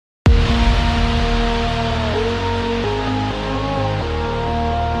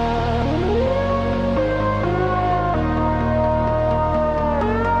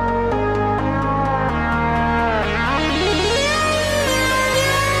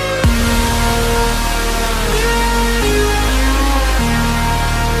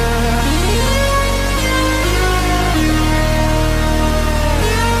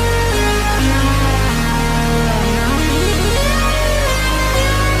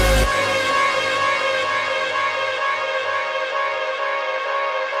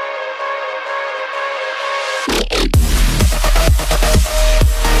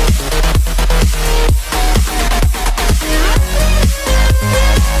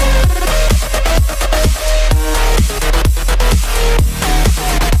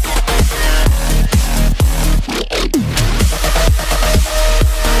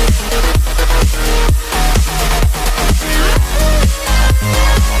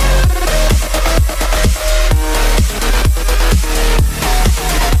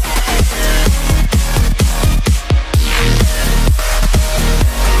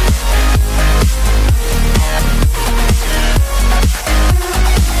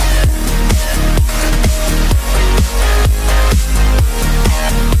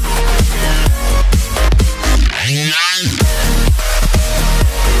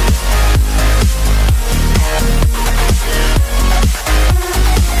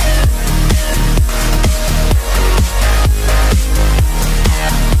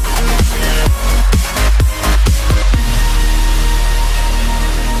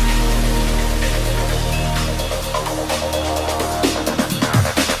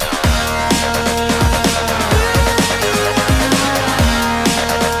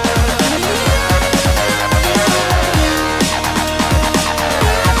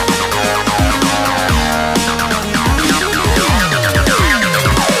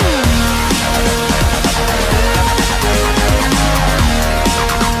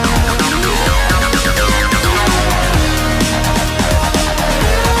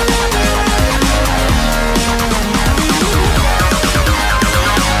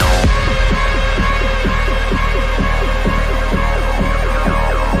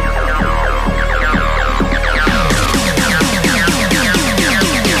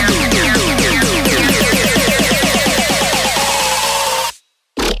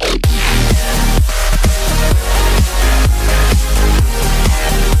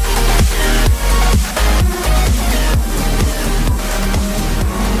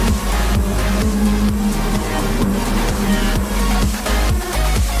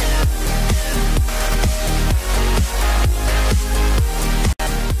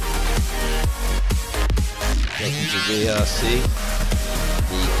WRC,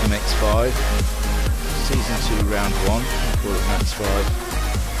 the MX5, Season 2, Round 1, we call it MaX5.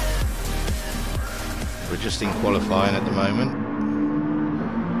 We're just in qualifying at the moment.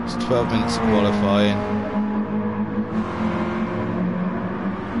 It's 12 minutes of qualifying,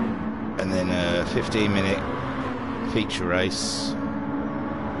 and then a 15-minute feature race,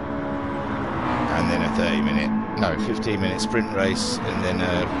 and then a 15-minute sprint race, and then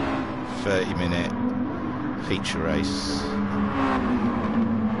a 30-minute feature race.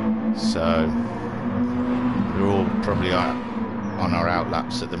 So we're all probably on our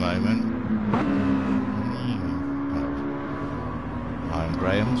outlaps at the moment. Iron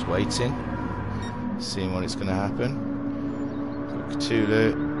Graham's waiting, seeing what it's going to happen.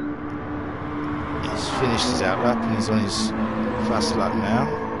 Cthulhu, he's finished his outlap and he's on his fast lap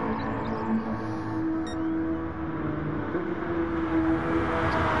now.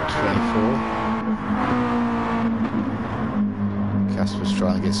 Casper's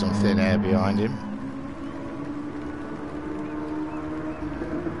trying to get some thin air behind him.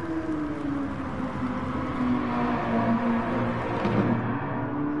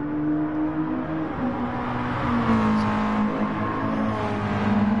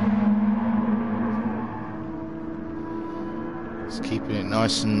 Just keeping it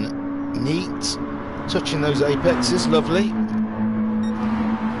nice and neat, touching those apexes, lovely.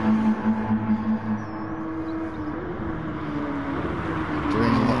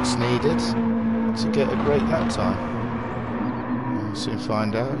 Needed to get a great lap time. We'll soon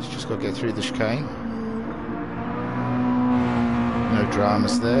find out. He's just got to get through the chicane. No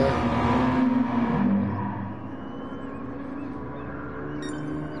dramas there.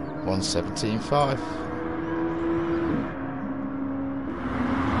 .117.5.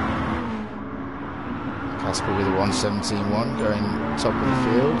 Casper with a 117.1 going top of the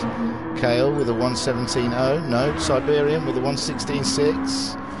field. Kale with a 117.0. No, Siberian with a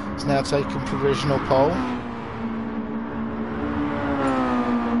 116.6. He's now taken provisional pole.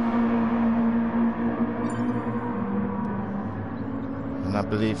 And I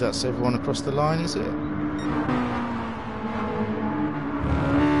believe that's everyone across the line, is it?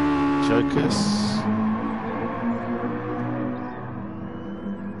 Jokers.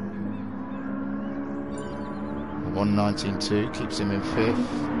 .119.2 keeps him in 5th.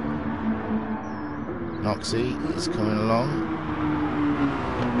 Noxie is coming along.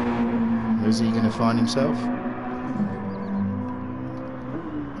 Where's he going to find himself?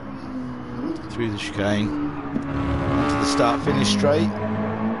 Through the chicane, onto the start-finish straight.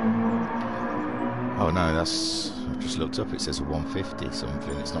 Oh no, that's, I've just looked up, it says a 150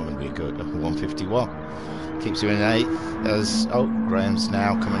 something. It's not going to be a good 151. Keeps him in 8th as, oh, Graham's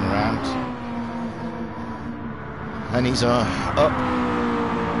now coming around. And he's up.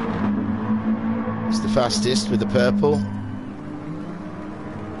 He's the fastest with the purple.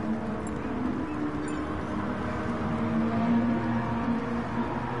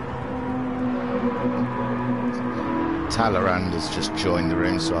 Talleyrand has just joined the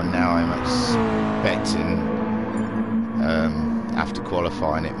room, so now I'm expecting after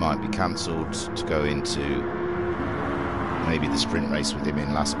qualifying it might be cancelled to go into maybe the sprint race with him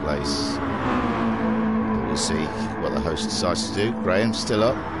in last place. But we'll see what the host decides to do. Graham's still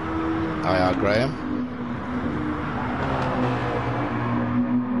up. IR Graham.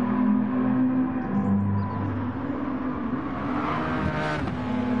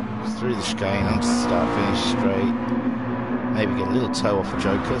 Through the chicane onto the start-finish straight. Maybe get a little toe off of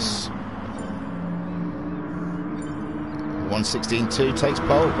Jokers. 116.2 takes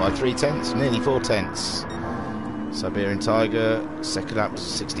pole by 3/10, nearly 4/10. Siberian Tiger second up to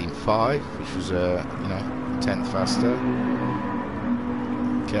 16.5, which was a 10th faster.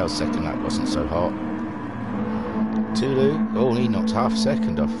 Kale's second lap wasn't so hot. Tulu, oh, he knocked half a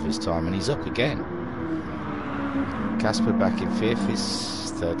second off of his time, and he's up again. Casper back in 5th.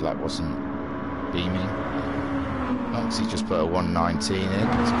 His third lap wasn't beaming. Noxie just put a 119 in.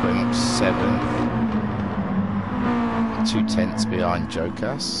 It's put him up 7. 2/10 behind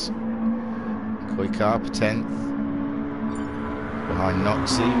Jokas. Koikarp 10th. Behind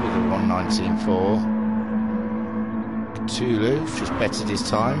Noxie with a 119.4. Cthulhu just bettered his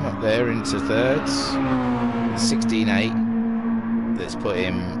time up there into 3rds. 16.8. That's put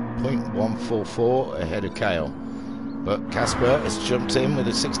him 0.144 ahead of Kale. But Casper has jumped in with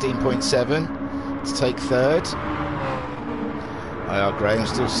a 16.7 to take 3rd. IR Graham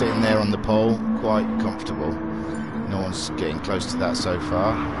still sitting there on the pole, quite comfortable. No one's getting close to that so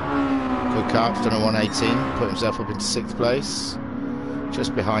far. Koikarp's done a 118, put himself up into 6th place.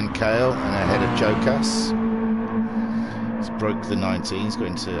 Just behind Kale and ahead of Jokas. He's broke the 19, he's got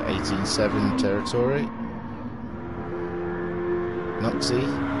into 18.7 territory. Noxie.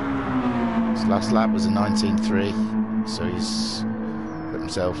 His last lap was a 19.3, so he's put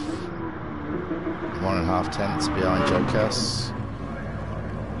himself 1.5 tenths behind Joe Cass.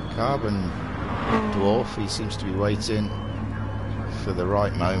 Carbon Dwarf, he seems to be waiting for the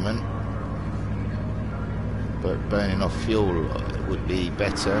right moment, but burning off fuel would be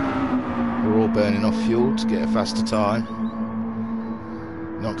better. We're all burning off fuel to get a faster time.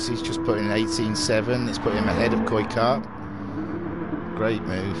 Noxie's just put in 18.7. It's put him ahead of Koi Carp. Great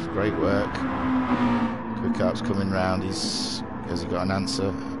move, great work. Koi Carp's coming round. Has he got an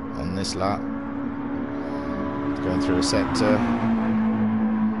answer on this lap? Going through a sector.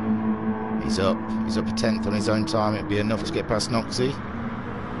 He's up a tenth on his own time. It'd be enough to get past Noxie.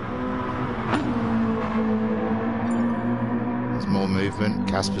 There's more movement.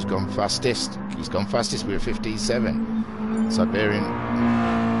 Casper's gone fastest. He's gone fastest with a 15.7. Siberian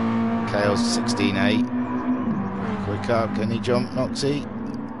Kale's 16.8. Koi Carp, can he jump Noxie?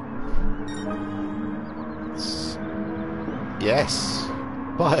 Yes,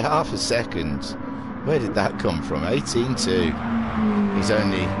 by half a second. Where did that come from? 18.2. He's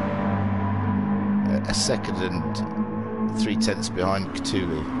only a second and 3 tenths behind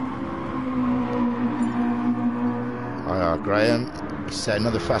Cthulhu. IR Graham, he set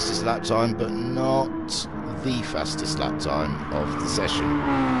another fastest lap time, but not the fastest lap time of the session.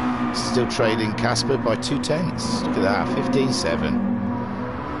 Still trailing Casper by 2 tenths. Look at that, 15.7.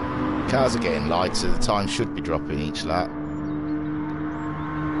 Cars are getting lighter, the time should be dropping each lap.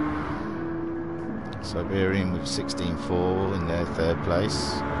 Siberian with 16.4 in their third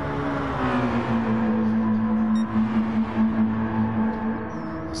place.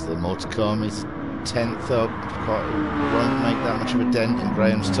 Is there more to come? He's 10th up. Won't make that much of a dent in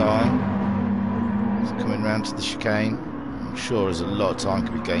Graham's time. He's coming round to the chicane. I'm sure there's a lot of time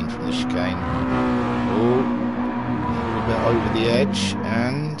can be gained from the chicane. Oh, a little bit over the edge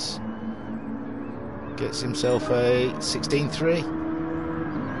and gets himself a 16.3.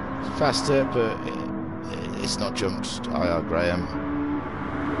 Faster, but it's not jumped. IR Graham.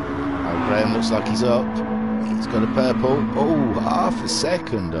 Graham looks like he's up. He's got a purple. Oh, half a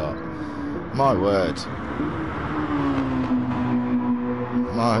second up. My word.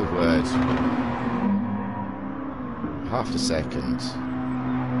 My word. Half a second.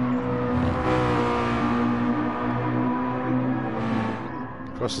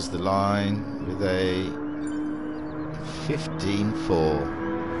 Crosses the line with a 15.4.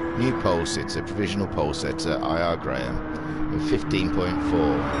 New pole sitter, provisional pole sitter, IR Graham, with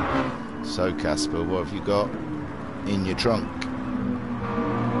 15.4. So Casper, what have you got in your trunk?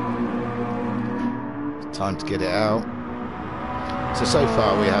 Time to get it out. So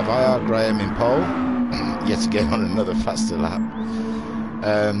far we have IR Graham in pole, yet again on another faster lap.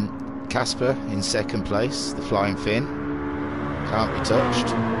 Casper in second place, the Flying Finn, can't be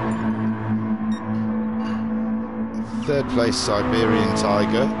touched. Third place Siberian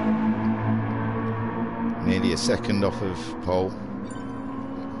Tiger, nearly a second off of pole.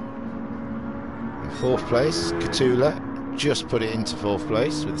 In fourth place Cthulhu, just put it into fourth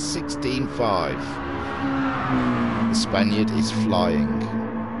place with 16.5. The Spaniard is flying.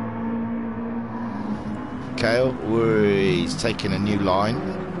 Kale, he's taking a new line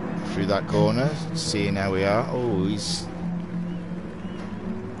through that corner, seeing how we are. Oh, he's...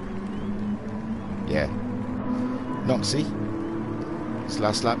 yeah. Noxie, his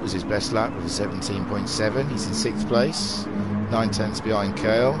last lap was his best lap with a 17.7. He's in 6th place, 9 tenths behind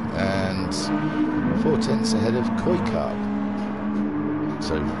Kale and 4 tenths ahead of Koi Carp.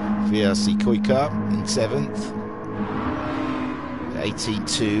 So VRC Koi Carp in 7th.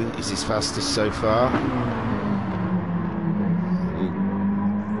 18.2 is his fastest so far. Ooh,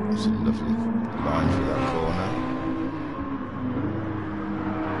 that's a lovely line through that corner.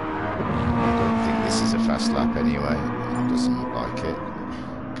 This is a fast lap anyway. It doesn't look like it.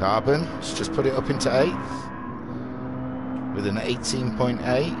 Carbon, let's just put it up into 8th with an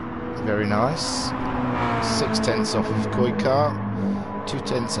 18.8. Very nice. 6 tenths off of Koi Carp. 2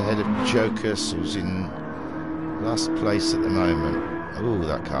 tenths ahead of Jokus, who's in last place at the moment. Oh,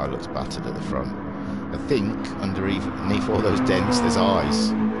 that car looks battered at the front. I think underneath all those dents there's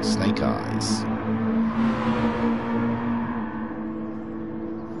eyes. Snake eyes.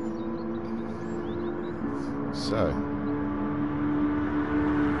 So,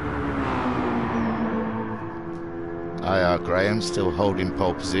 IR Graham still holding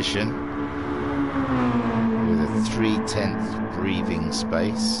pole position with a 3/10 breathing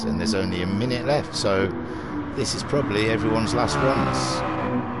space, and there's only a minute left, so this is probably everyone's last runs.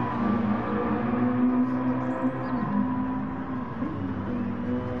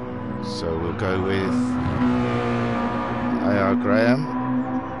 So we'll go with IR Graham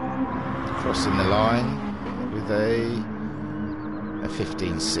crossing the line with a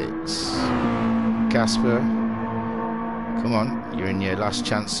 15.6. Casper, come on, you're in your last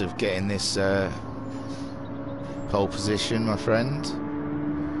chance of getting this pole position, my friend.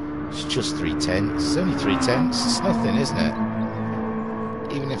 It's just 3/10. It's only 3/10. It's nothing, isn't it?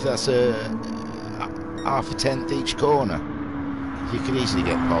 Even if that's a half a tenth each corner, you could easily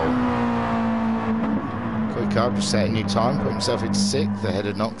get pole. Koikard just set a new time, put himself into 6th ahead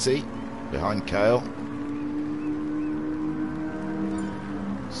of Noxie, behind Kale.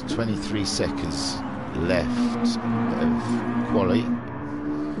 It's 23 seconds left of quali.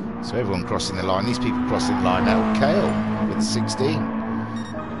 So everyone crossing the line. These people crossing the line now. Kale with a 16.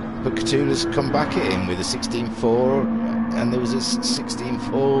 But Cthulhu's come back at him with a 16.4, and there was a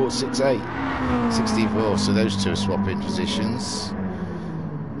 16.468. 16.4, so those two are swapping positions.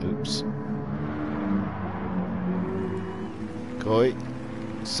 Oops. Koi,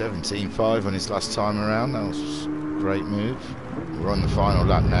 17.5 on his last time around. That was a great move. We're on the final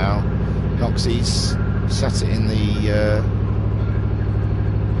lap now. Noxie's sat it in the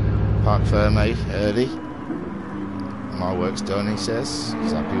Parc Fermé early. My work's done, he says.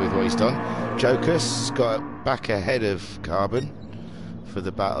 He's happy with what he's done. Joker's got back ahead of Carbon for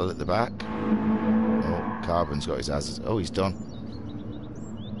the battle at the back. Oh, Carbon's got his hazards. Oh, he's done.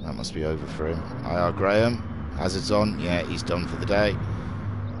 That must be over for him. IR Graham, hazards on. Yeah, he's done for the day.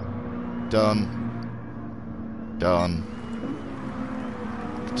 Done. Done.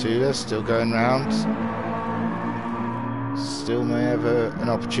 Cthulhu still going round. Still may have an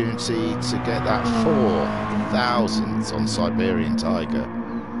opportunity to get that 4,000th on Siberian Tiger.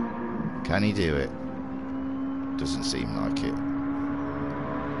 Can he do it? Doesn't seem like it.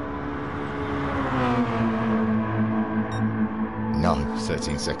 No,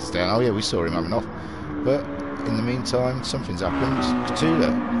 13 seconds down. Oh yeah, we saw him having off. But in the meantime, something's happened.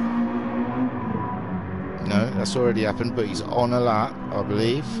 Cthulhu. No, that's already happened, but he's on a lap, I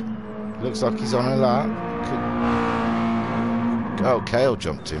believe. Looks like he's on a lap. Oh, Kale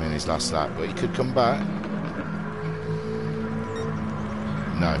jumped him in his last lap, but he could come back.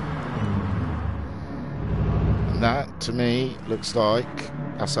 No. And that, to me, looks like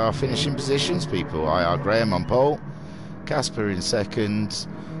that's our finishing positions, people. IR Graham on pole, Casper in 2nd,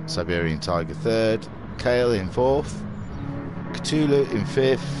 Siberian Tiger 3rd, Kale in 4th, Cthulhu in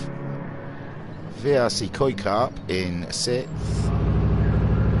 5th, VRC Koikarp in 6th,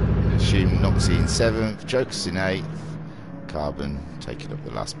 assume Noxie in 7th, Jokers in 8th, Carbon taking up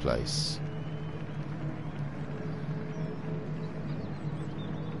the last place.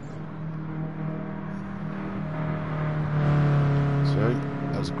 So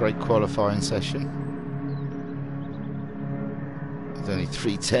that was a great qualifying session. With only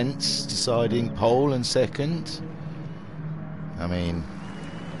 3/10 deciding pole and 2nd. I mean,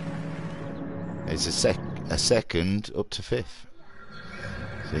 it's a 2nd up to 5th.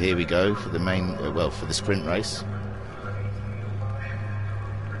 So here we go for the main, for the sprint race.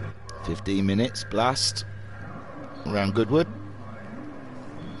 15 minutes blast around Goodwood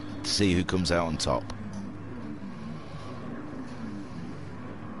to see who comes out on top.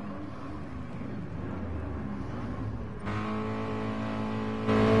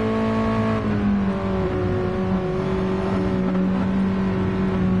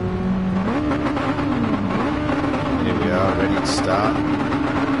 Here we are, ready to start.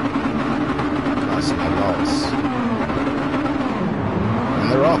 Nice and lots. And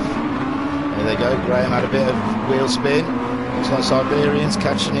they're off. There they go. Graham had a bit of wheel spin. Looks like Siberian's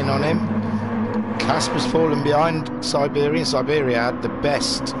catching in on him. Casper's fallen behind Siberian. Siberia had the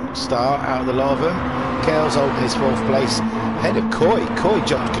best start out of the lot of them. Kale's holding his 4th place. Ahead of Koi. Koi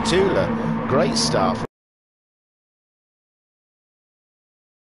jumped Cthulhu. Great start.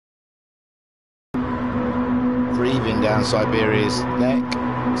 Breathing down Siberia's neck.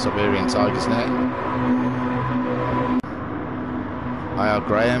 Siberian Tiger's neck. IR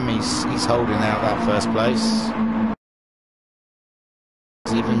Graham, he's holding out that 1st place.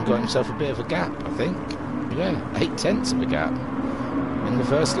 He's even got himself a bit of a gap, I think. Yeah, 8/10 of a gap in the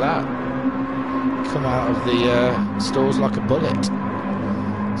 1st lap. Come out of the stalls like a bullet.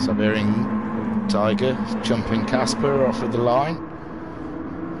 Siberian Tiger jumping Casper off of the line.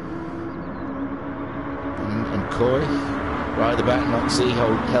 And Koi right at the back. Noxie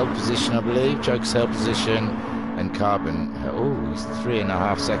held position, I believe. Joker's held position. And Carbon, oh, he's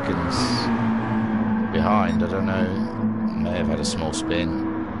 3.5 seconds behind. I don't know, may have had a small spin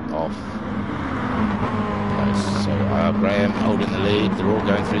off. Nice. So Graham holding the lead. They're all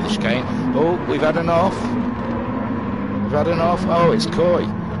going through the chicane. Oh, we've had an off. We've had an off. Oh, it's Koi.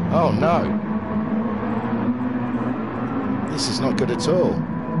 Oh no. This is not good at all.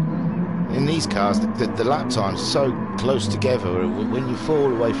 In these cars, the lap times are so close together. When you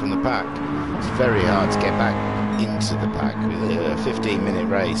fall away from the pack, it's very hard to get back into the pack. With a 15-minute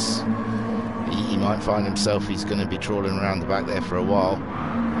race, he might find himself, he's going to be trawling around the back there for a while.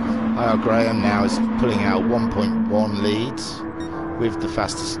 Graham now is pulling out 1.1 lead with the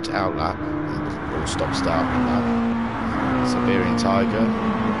fastest outlap, or stop-start lap. Siberian Tiger.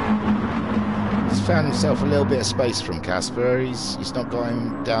 He's found himself a little bit of space from Casper. He's not got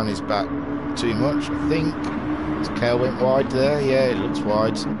him down his back too much, I think. His tail went wide there. Yeah, it looks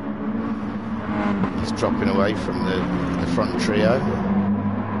wide. He's dropping away from the front trio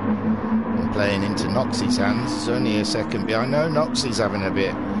and playing into Noxie's hands. He's only a second behind. No, Noxie's having a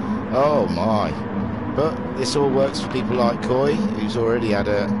bit. Oh my. But this all works for people like Coy, who's already had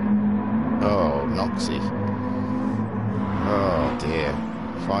a... Oh, Noxie. Oh dear.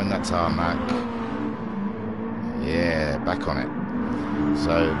 Find that tarmac. Yeah, back on it.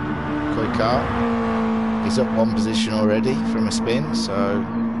 So, Coy Kart is up one position already from a spin, so...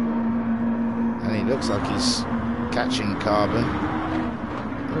 And he looks like he's catching Carbon.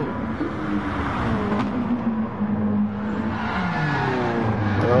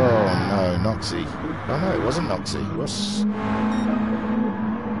 Oh no, Noxie. Oh no, it wasn't Noxie. It was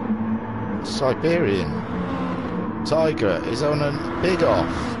Siberian Tiger is on a big off.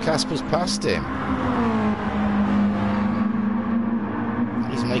 Casper's passed him.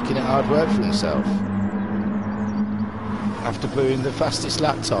 He's making it hard work for himself. After doing the fastest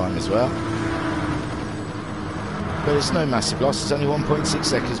lap time as well. But it's no massive loss. It's only 1.6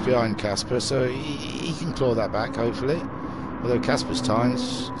 seconds behind Casper, so he can claw that back, hopefully. Although Casper's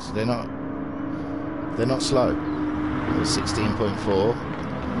times, they're not slow. They're 16.4.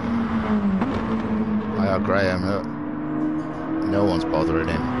 Graham, no one's bothering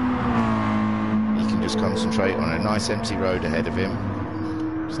him. He can just concentrate on a nice empty road ahead of him.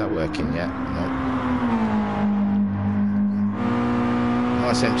 Is that working yet? No.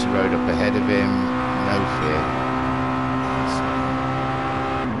 Nice empty road up ahead of him. No fear.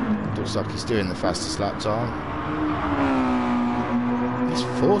 Looks like he's doing the fastest lap time. He's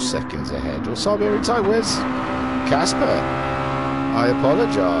 4 seconds ahead. Well, Siberian Tiger, where's Casper? I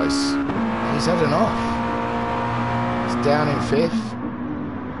apologise. He's had an off. He's down in 5th.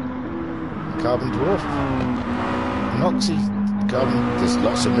 Carbon Dwarf. Noxie. Carbon. There's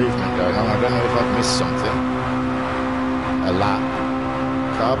lots of movement going on. I don't know if I've missed something. A lap.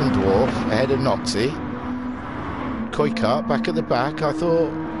 Carbon Dwarf ahead of Noxie. Coy Kart back at the back. I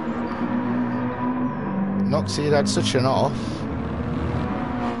thought Noxie had such an off.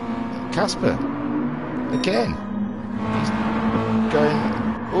 Casper again. He's going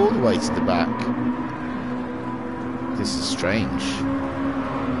all the way to the back. This is strange.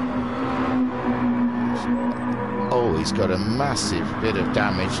 Oh, he's got a massive bit of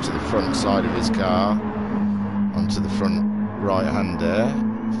damage to the front side of his car, onto the front right-hand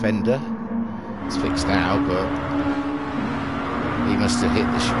fender. It's fixed now, but he must have hit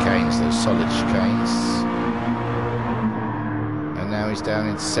the chicanes, those solid chicanes. And now he's down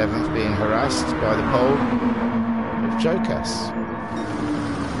in 7th, being harassed by the pole of Jokas.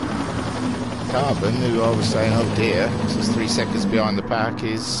 Carbon, who I was saying, oh dear, this is 3 seconds behind the pack,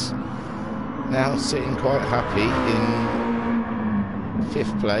 is now sitting quite happy in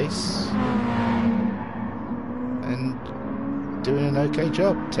 5th place and doing an okay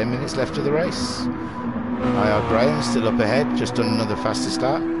job. 10 minutes left of the race. Graham still up ahead, just done another fastest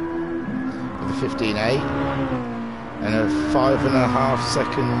lap with a 15.8 and a 5.5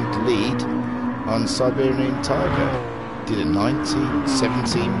 second lead on Siberian Tiger. Did a 19,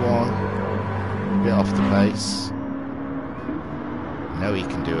 17.1. A bit off the pace. No, he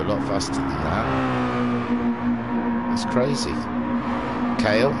can do a lot faster than that. That's crazy.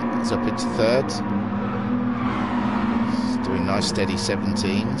 Kale is up into 3rd. He's doing nice steady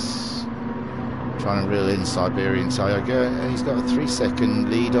 17s. Trying to reel in Siberian Tiger, and he's got a 3 second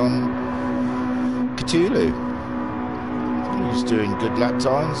lead on Cthulhu. He's doing good lap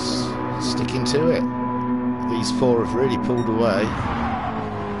times, sticking to it. These 4 have really pulled away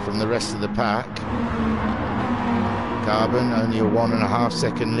from the rest of the pack. Carbon only a 1.5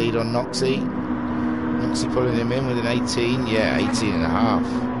 second lead on Noxie. Noxie pulling him in with an 18. Yeah,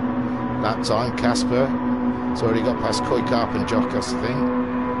 18.5 lap time. Casper, it's already got past Coy Kart and Jokas, I think.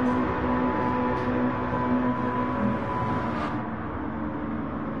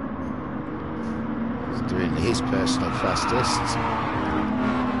 He's doing his personal fastest.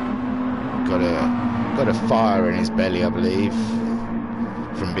 Got a fire in his belly, I believe,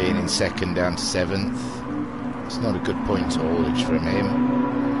 from being in 2nd down to 7th. It's not a good point to haulage from him.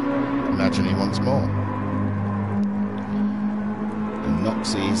 Imagine he wants more.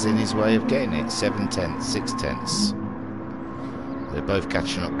 Noxie is in his way of getting it. 7 tenths, 6 tenths. They're both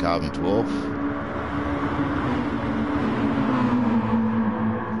catching up Carbon Dwarf.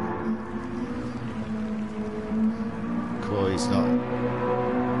 Coy's not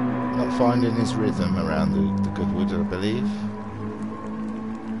finding his rhythm around the Goodwood, I believe.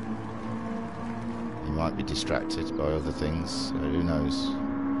 He might be distracted by other things, so who knows.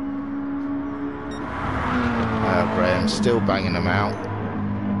 Graham's still banging them out.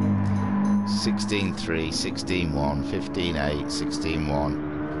 16.3, 16.1, 15.8,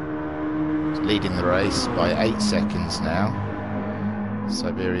 16.1. Leading the race by 8 seconds now.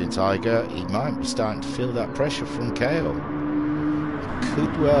 Siberian Tiger, he might be starting to feel that pressure from Kale.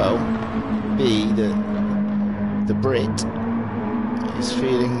 Could well be that the Brit is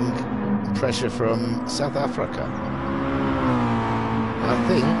feeling pressure from South Africa. And I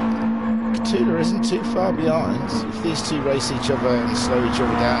think Katula isn't too far behind. If these two race each other and slow each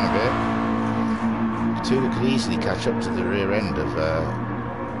other down a bit, Katula could easily catch up to the rear end of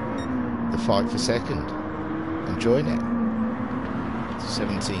the fight for second and join it.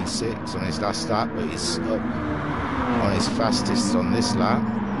 17.6 on his last lap, but he's up on his fastest on this lap.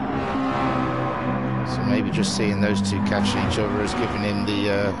 So maybe just seeing those two catching each other has given him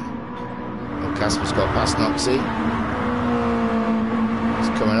the... well, Casper's got past Noxie. He's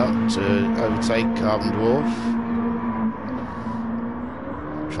coming up to overtake Carbon Dwarf.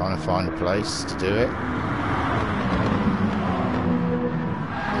 Trying to find a place to do it.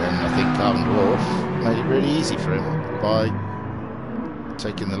 Then I think Carbon Dwarf made it really easy for him by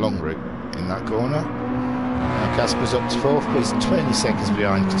taking the long route in that corner. Now Casper's up to 4th, but he's 20 seconds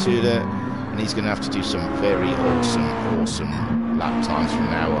behind Katula, and he's going to have to do some very awesome lap times from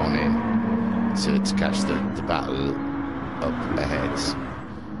now on in to catch the battle up ahead.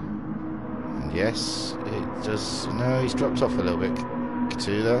 And yes, it does. No, he's dropped off a little bit,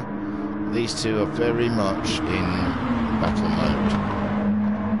 Katula. These two are very much in battle mode.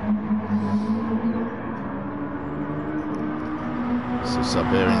 So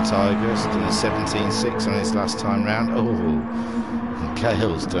Siberian Tiger's done a 17.6 on his last time round. Oh, and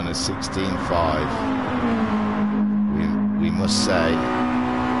Kale's done a 16.5. We must say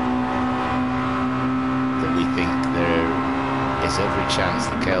that we think there is every chance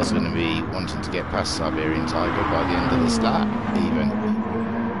that Kale's going to be wanting to get past Siberian Tiger by the end of this lap, even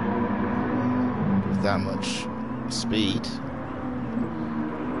with that much speed.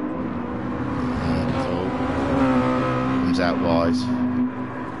 Comes out wide.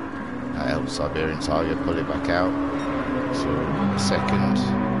 That helps Siberian Tiger pull it back out to a second.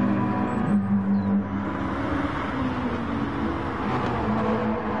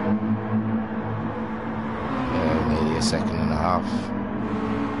 Nearly a second and a half.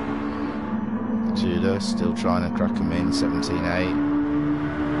 Judah still trying to crack him in.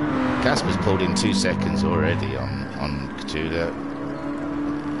 17.8. Casper's pulled in 2 seconds already on Judah.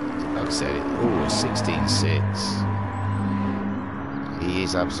 Like I said, 16.6. He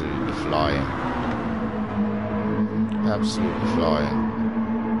is absolutely flying. Absolutely flying.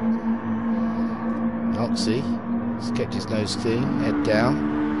 Noxie has kept his nose clean, head down.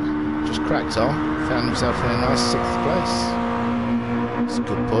 Just cracked on. Found himself in a nice 6th place. Some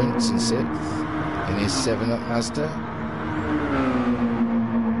good points in 6th in his 7-up Mazda.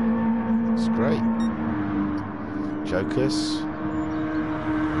 It's great. Jokers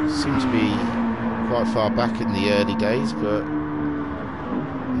seem to be quite far back in the early days, but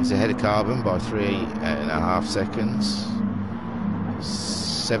he's ahead of Carbon by 3.5 seconds.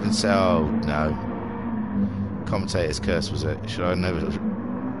 7 oh no. Commentator's curse was it. Should I never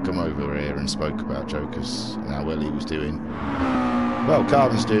come over here and spoke about Jokers and how well he was doing? Well,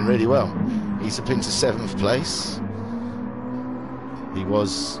 Carbon's doing really well. He's up into 7th place. He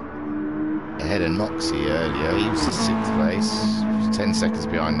was ahead of Noxie earlier. He was in 6th place. He's 10 seconds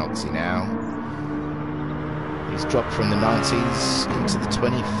behind Noxie now. He's dropped from the 19s into the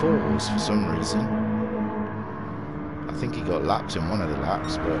 24s for some reason. I think he got lapped in one of the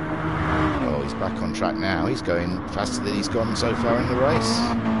laps, but oh, he's back on track now. He's going faster than he's gone so far in the race.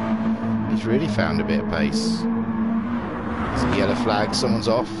 He's really found a bit of pace. It's a yellow flag, someone's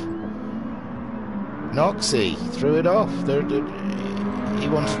off. Noxie threw it off. He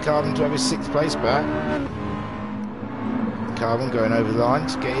wanted Carbon to have his 6th place back. Carbon going over the line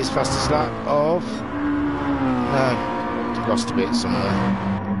to get his fastest lap of... No, lost a bit somewhere.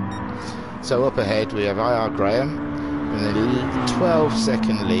 So up ahead we have IR Graham with a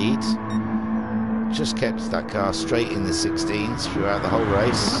 12-second lead. Just kept that car straight in the 16s throughout the whole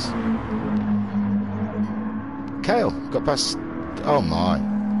race. Kale got past... Oh my.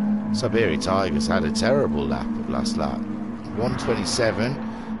 Siberian Tigers had a terrible lap of last lap. 1:27.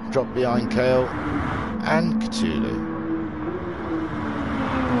 Dropped behind Kale and Cthulhu.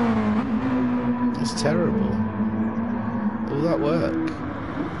 It's terrible. All that work.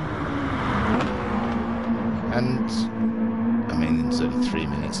 And I mean, there's only 3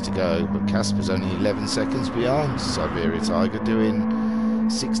 minutes to go, but Casper's only 11 seconds behind Siberia Tiger, doing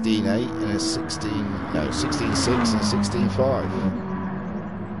 16.8 and a 16.6 and 16.5.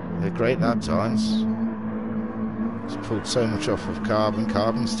 They're great lap times. He's pulled so much off of Carbon.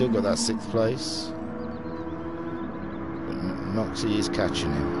 Carbon's still got that 6th place. But Noxie is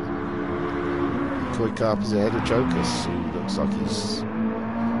catching him. Koi Carper's ahead of Jokus, who looks like he's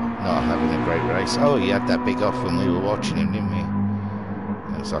not having a great race. Oh, he had that big off when we were watching him, didn't we?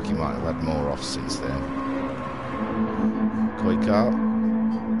 Looks like he might have had more off since then. Koi Carp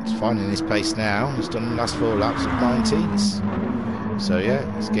is finding his pace now. He's done the last 4 laps of 19s. So yeah,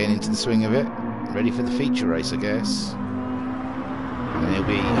 he's getting into the swing of it. Ready for the feature race, I guess. And he'll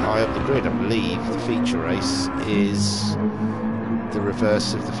be high up the grid. I believe the feature race is the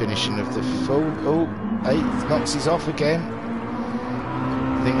reverse of the finishing of the full. Oh, 8th. Noxie's off again.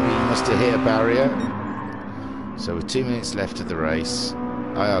 I think we must have hit a barrier. So with 2 minutes left of the race,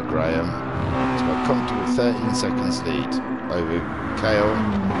 IR Graham has got a comfortable 13 seconds lead over Kale,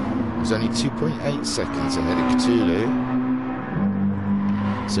 who's only 2.8 seconds ahead of Cthulhu.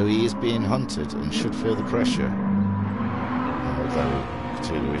 So he is being hunted and should feel the pressure. Although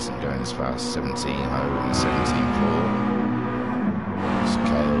Cthulhu isn't going as fast, 17.0 and 17.4. So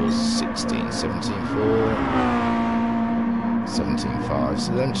Kale's 16, 17.4, 17.5.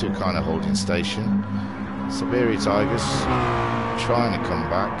 So them two kind of holding station. Siberia Tigers trying to come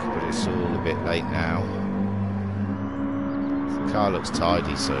back, but it's all a bit late now. The car looks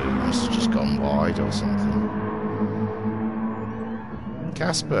tidy, so it must have just gone wide or something.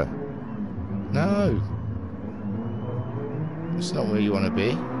 Casper, no, it's not where you want to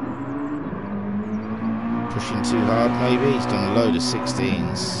be. Pushing too hard, maybe. He's done a load of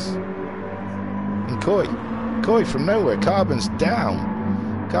 16s. And Koi from nowhere. Carbon's down.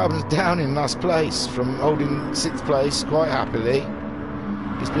 Carbon's down in last place from holding 6th place quite happily.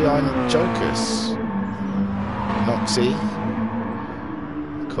 He's behind Jokus. Noxie.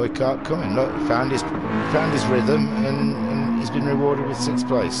 Koi Carp coming. Look, he found his rhythm and he's been rewarded with 6th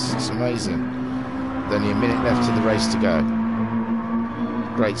place. It's amazing. With only a minute left to the race to go.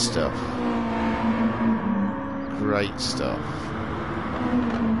 Great stuff. Great stuff.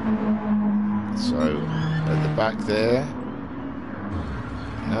 So at the back there.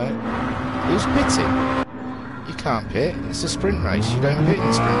 No. Who's pitting? You can't pit. It's a sprint race. You don't pit in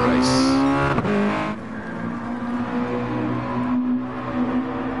a sprint race.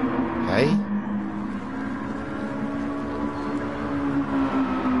 Hey?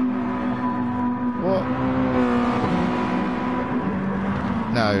 What?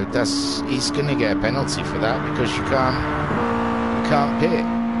 No, he's going to get a penalty for that because you can't pit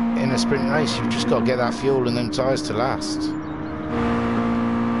in a sprint race. You've just got to get that fuel and them tyres to last.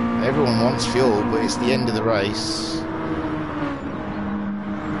 Everyone wants fuel, but it's the end of the race.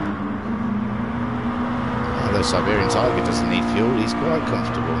 Although Siberian Tiger doesn't need fuel, he's quite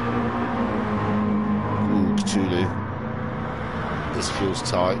comfortable. Ooh, Cthulhu. This fuel's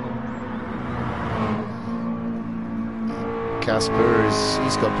tight. Casper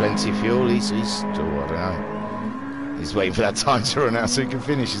he's got plenty of fuel. He's still, I don't know. He's waiting for that time to run out so he can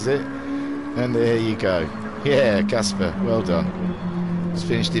finish, is it? And there you go. Yeah, Casper, well done. He's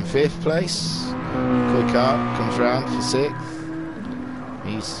finished in 5th place. Koi Carp comes round for 6th.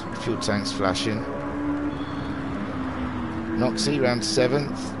 His fuel tank's flashing. Noxie round to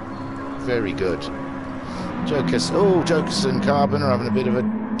 7th. Very good. Jokus and Carbon are having a bit of a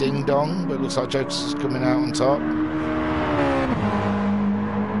ding dong, but it looks like Jokus is coming out on top.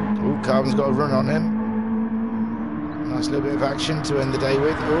 Oh, Carbon's got a run on him. Nice little bit of action to end the day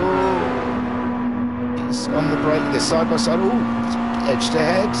with. Oh, he's on the brake. They're side by side. Oh, edged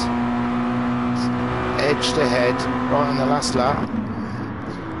ahead. Edged ahead right on the last lap.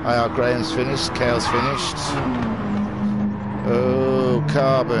 IR Graham's finished. Kale's finished. Oh,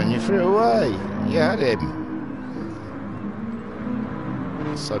 Carbon, you threw it away. You had him.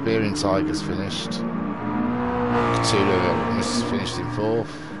 Siberian Tiger's finished. Cthulhu almost finished in 4th.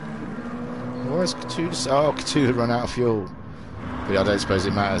 Why is Cthulhu? Oh, Cthulhu run out of fuel. But I don't suppose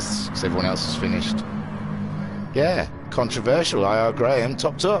it matters because everyone else is finished. Yeah, controversial. IR Graham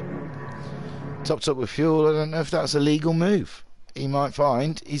topped up with fuel. I don't know if that's a legal move. He might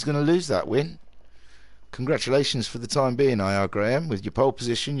find he's going to lose that win. Congratulations for the time being, IR Graham, with your pole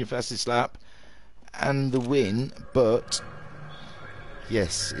position, your fastest lap, and the win. But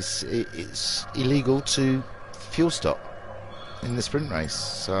yes, it's illegal to fuel stop. in the sprint race,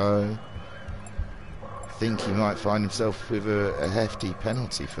 so I think he might find himself with a hefty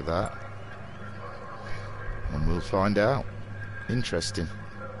penalty for that, and we'll find out. Interesting.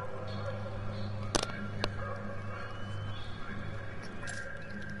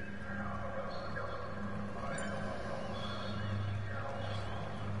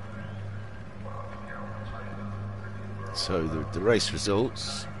 So the race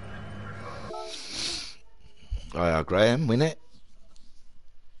results. Graham win it,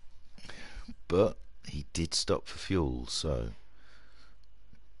 but he did stop for fuel, so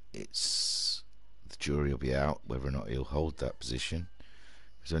it's the jury will be out whether or not he'll hold that position.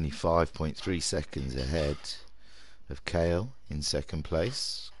 He's only 5.3 seconds ahead of Kale in second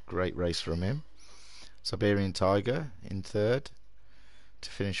place. Great race from him. Siberian Tiger in third to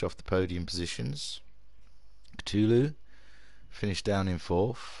finish off the podium positions. Cthulhu finished down in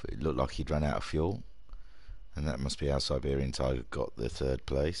fourth. It looked like he'd run out of fuel, and that must be how Siberian Tiger got the third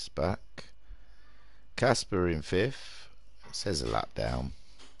place back. Casper in fifth. It says a lap down,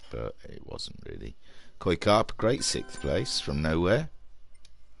 but it wasn't really. Koi Carp, great sixth place from nowhere.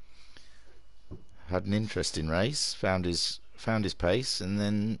 Had an interesting race, found his pace, and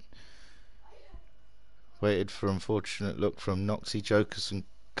then waited for unfortunate look from Noxie, Jokers and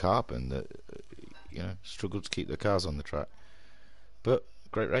Carbon that struggled to keep the cars on the track. But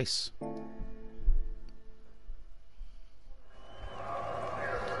great race.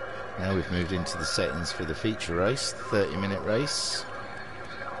 Now we've moved into the settings for the feature race, 30-minute race,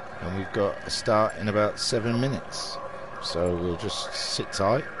 and we've got a start in about 7 minutes, so we'll just sit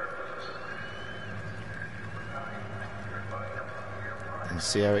tight and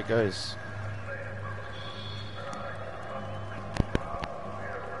see how it goes.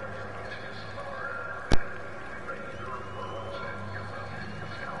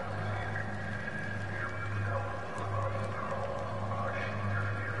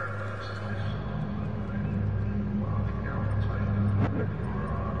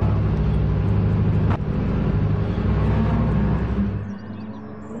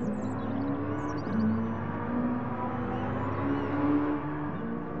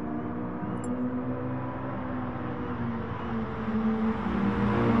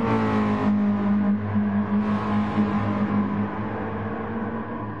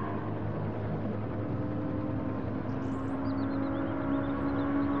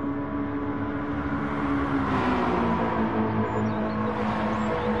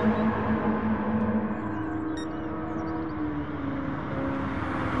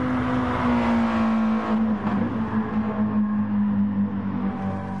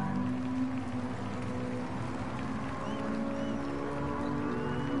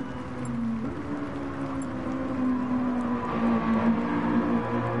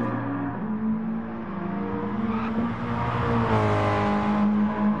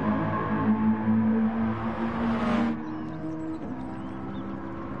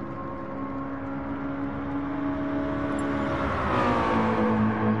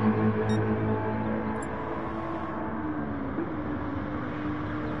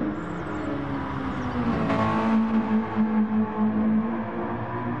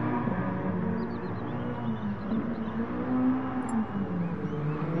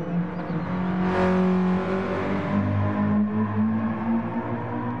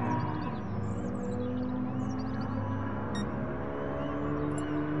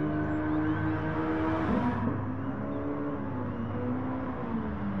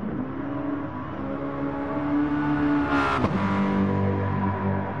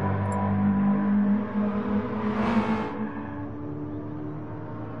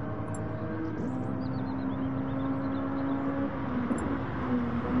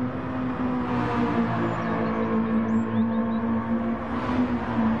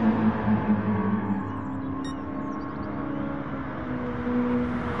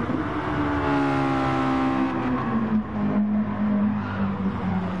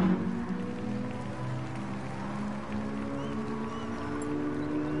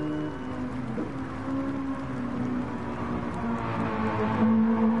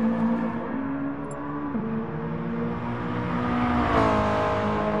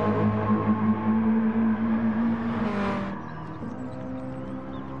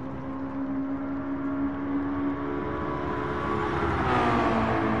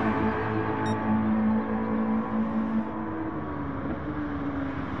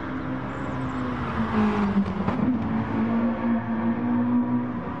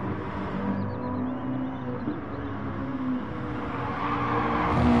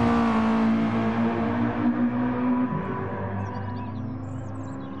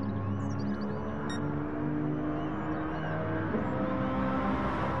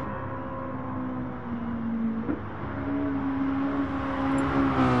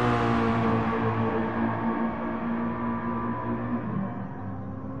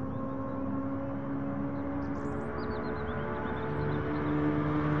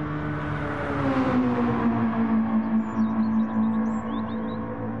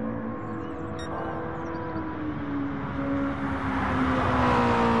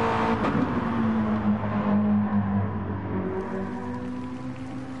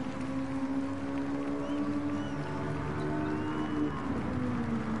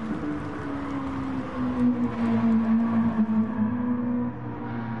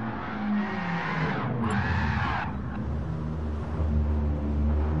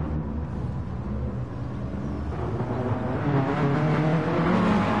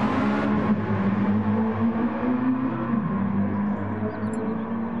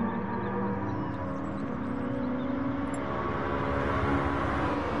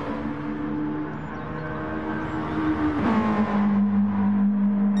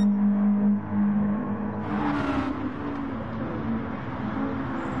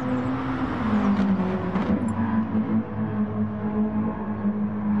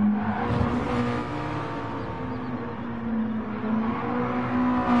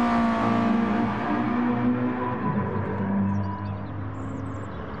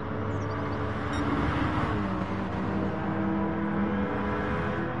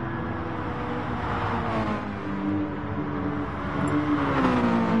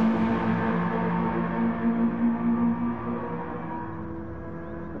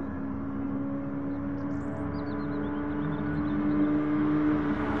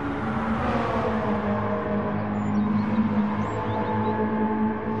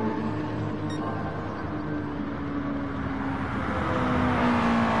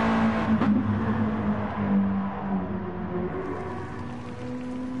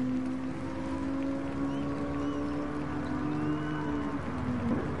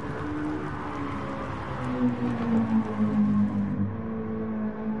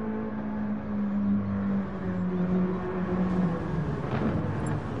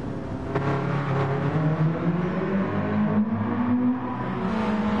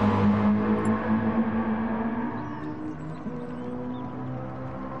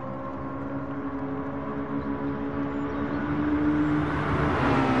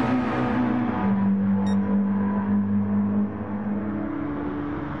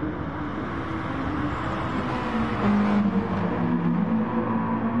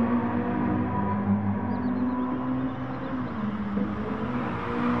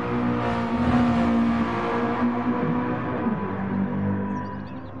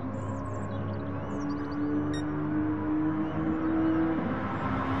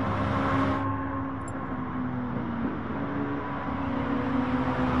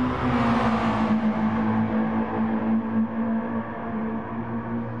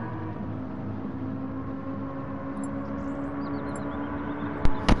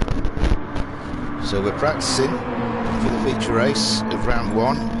 So we're practicing for the feature race of round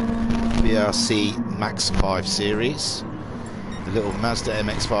 1, BRC MaX5 series, the little Mazda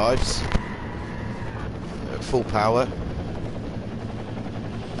MX-5s at full power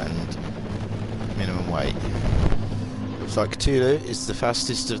and minimum weight. Looks like Cthulhu is the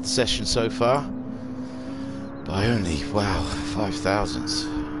fastest of the session so far by only, wow, 5 thousandths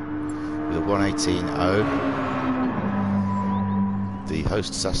with a 1:18.0. The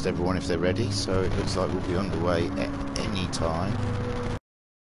host has asked everyone if they're ready, so it looks like we'll be underway at any time.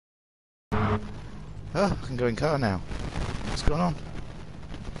 Oh, I can go in car now. What's going on?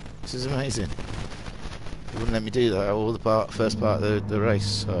 This is amazing. They wouldn't let me do that all the first part of the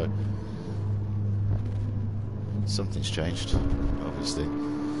race, so something's changed, obviously.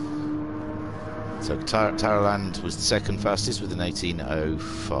 So Taraland was the second fastest with an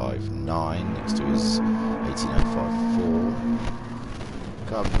 18.059 next to his 18.054.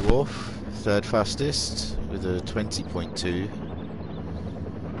 Carbon Dwarf, third fastest with a 20.2.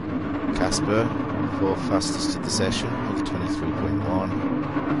 Casper, fourth fastest of the session with a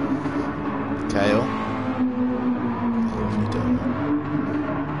 23.1. Kale, lovely done.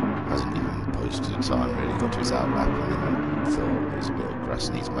 Hasn't even posted a time really, got to his out lap and then thought there's a bit of grass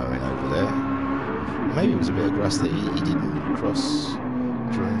needs mowing over there. Or maybe it was a bit of grass that he didn't cross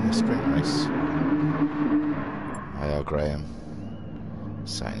during the sprint race. IR Graham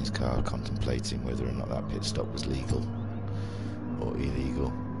sat in his car contemplating whether or not that pit stop was legal or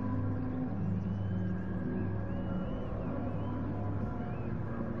illegal.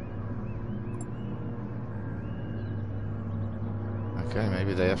 Okay,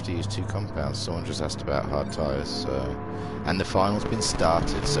 maybe they have to use 2 compounds. Someone just asked about hard tyres, so... And the final's been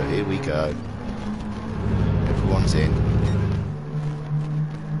started, so here we go. Everyone's in.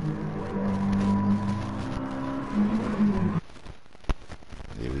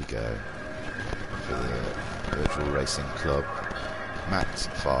 Here we go for the Virtual Racing Club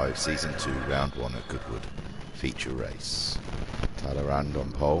MaX5 Season 2 Round 1 at Goodwood feature race. Talleyrand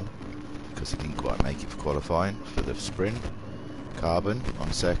on pole because he didn't quite make it for qualifying for the sprint. Carbon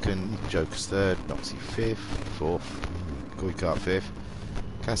on second, Joker's third, Noxie fifth, fourth, Koikart fifth,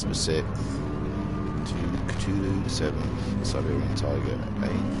 Casper 6th, Cthulhu 7th, Siberian Tiger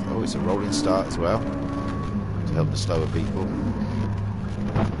 8th. Oh, it's a rolling start as well to help the slower people.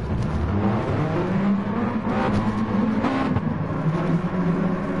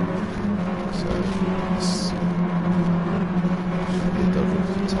 So this should be a double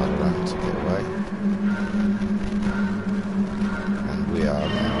for Talleyrand to get away. And we are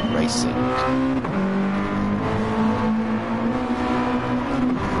now racing.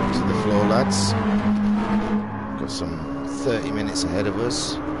 Up to the floor, lads. Got some 30 minutes ahead of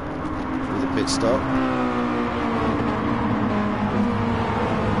us with a pit stop.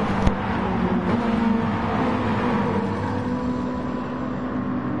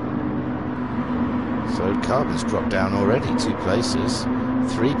 So Carbon's dropped down already, 2 places,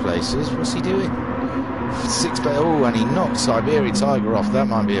 3 places. What's he doing? 6 places. Oh, and he knocked Siberian Tiger off. That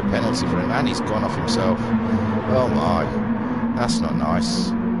might be a penalty for him, and he's gone off himself. Oh my, that's not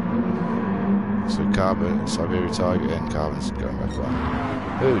nice. So Carbon, Siberian Tiger, and Carbon's going back on.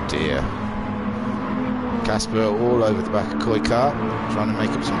 Oh dear. Casper all over the back of Koikart, trying to make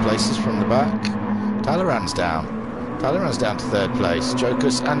up some places from the back. Talleyrand's down. Talleyrand's down to 3rd place.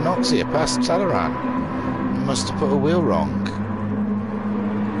 Jokers and Noxie are past Talleyrand. Must have put a wheel wrong.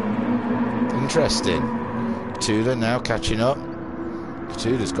 Interesting. Cthulhu now catching up.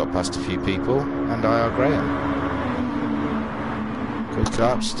 Cthulhu's got past a few people, and IR Graham.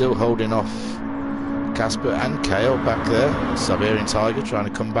 Koikart still holding off Casper and Kale back there. Siberian Tiger trying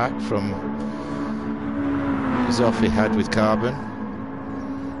to come back from his off he had with Carbon.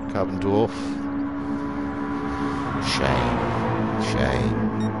 Carbon Dwarf. Shame.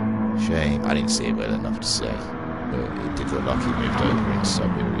 I didn't see it well enough to say, but it did look like he moved over into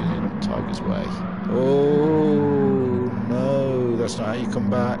Siberian Tiger's way. Oh no, that's not how you come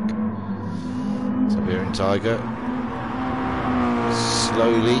back. Siberian Tiger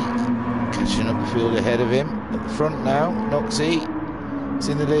slowly catching up the field ahead of him. At the front now, Noxie is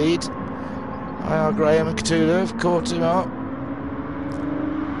in the lead. IR Graham and Cthulhu have caught him up.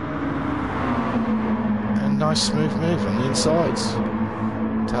 And nice smooth move on the insides.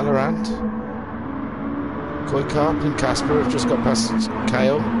 Talleyrand, Koikart and Casper have just got past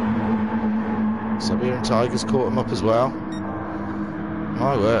Kale. Siberian Tiger's caught him up as well.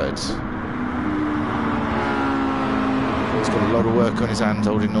 My words. He's got a lot of work on his hands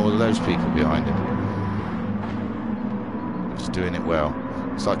holding all of those people behind him. He's doing it well.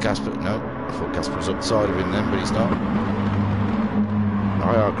 It's like Casper. No, I thought Casper was up the side of him then, but he's not.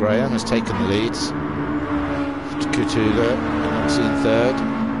 IR Graham has taken the leads. Cthulhu in third.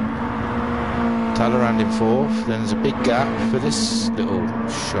 Talleyrand in fourth. Then there's a big gap for this little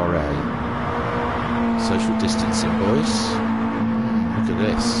charade. Social distancing, boys. Look at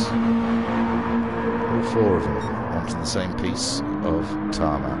this. All four of them onto the same piece of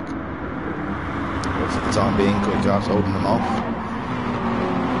tarmac. But for the time being, quick car's holding them off.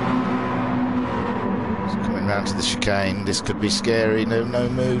 Round to the chicane. This could be scary. No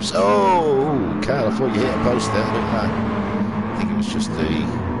moves. Oh, Cal, I thought you hit a post then, but no. I think it was just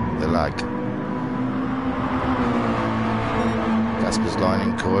the lag. Casper's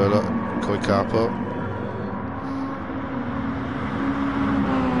lining coil up, coil carp up.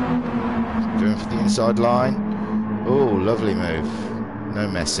 Going for the inside line. Oh, lovely move. No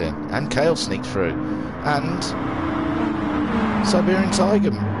messing. And Kale sneaked through. And Siberian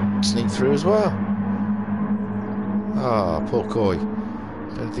Tiger sneaked through as well. Ah, poor Coy.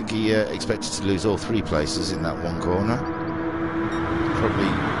 Don't think he expected to lose all three places in that one corner.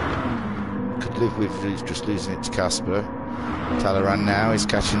 Probably could live with just losing it to Casper. Talleyrand now is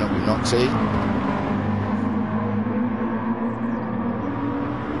catching up with Noxie.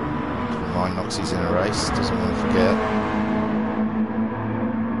 Don't mind Noxie's in a race, doesn't want to forget.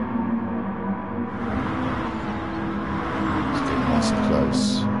 It's getting nice and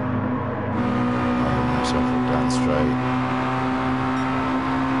close. Down straight.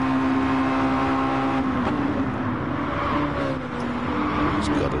 He's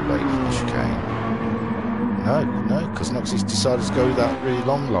got to wait for the chicane. No, because Noxie's decided to go that really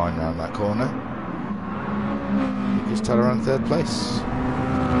long line around that corner. He gives Talleyrand third place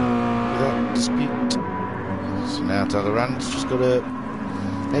without dispute. So now Talleyrand's just got to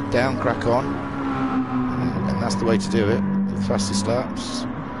head down, crack on, and that's the way to do it. The fastest laps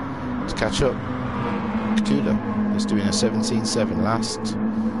to catch up. Cthulhu is doing a 17.7 last,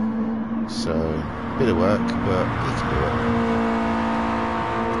 so a bit of work, but he can do it.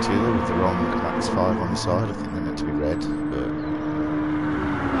 Cthulhu with the wrong MaX5 on the side. I think they're meant to be red, but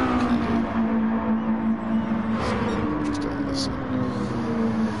just don't listen.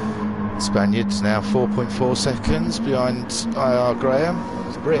 Spaniards now 4.4 seconds behind IR Graham.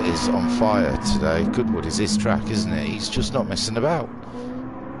 The Brit is on fire today. Goodwood is his track, isn't it? He's just not messing about.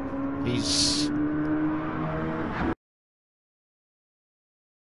 He's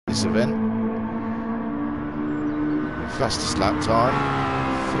this event. Fastest lap time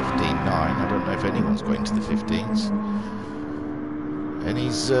 15.9. I don't know if anyone's going to the 15s, and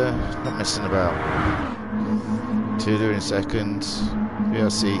he's not messing about. Tudor in second,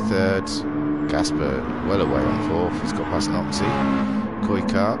 VRC third, Casper well away on fourth. He's got past Noxie. Koi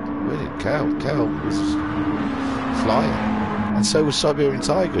Carp, where did Cal was flying, and so was Siberian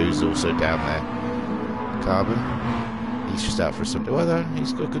Tiger, who's also down there. Carbon, he's just out for a Sunday. Well, though,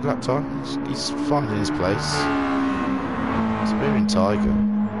 he's got a good lap time. He's finding his place. Siberian Tiger.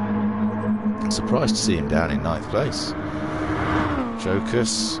 I'm surprised to see him down in 9th place.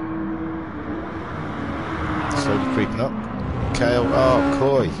 Jocus. Slowly creeping up. Kale. Oh,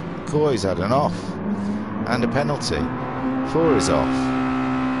 Coy. Coy's had an off. And a penalty. 4 is off.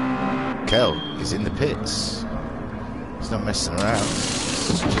 Kale is in the pits. He's not messing around.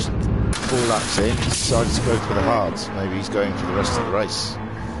 Just 4 laps in, he decided to go for the hards. Maybe he's going for the rest of the race.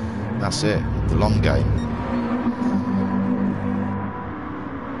 That's it, the long game.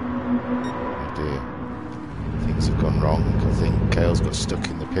 Oh dear. Things have gone wrong. I think Kale's got stuck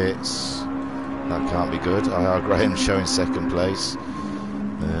in the pits. That can't be good. IR Graham's showing second place.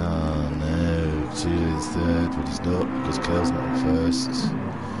 Oh no, Cthulhu's third, but he's not because Kale's not in first.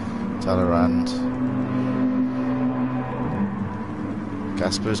 Talleyrand.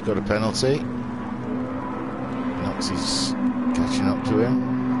 Casper's got a penalty. Noxie's catching up to him.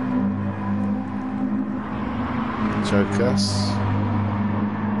 Chokas.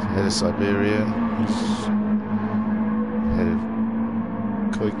 Ahead of Siberian. He's ahead of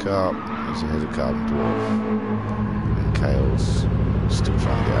Koi Carp. He's ahead of Carbon Dwarf. And Kale's still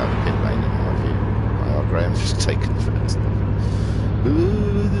trying to get out of the pit lane in my view. IR Graham's just taken the first.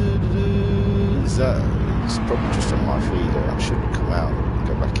 Is that? It's probably just on my feeder. I shouldn't come out and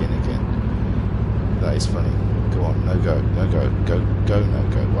go back in again. That is funny. Go on, no go, no go, go, no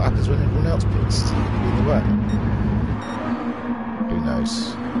go. What happens when everyone else pits? Is it going to be in the way? Who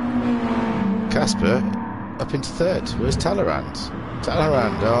knows? Casper up into third. Where's Talleyrand?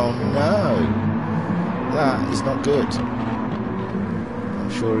 Talleyrand, oh no! That is not good.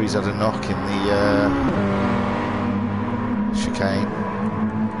 I'm sure he's had a knock in the chicane.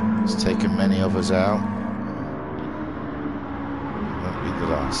 It's taken many of us out. Won't be the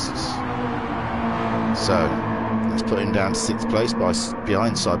last. So, let's put him down to 6th place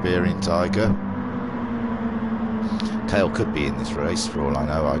behind Siberian Tiger. Cale could be in this race for all I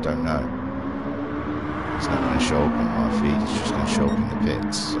know. I don't know. He's not going to show up on my feed. He's just going to show up in the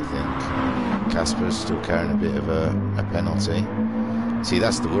pits, I think. Casper's still carrying a bit of a penalty. See,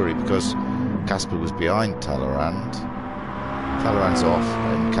 that's the worry, because Casper was behind Talleyrand. Talleyrand's off,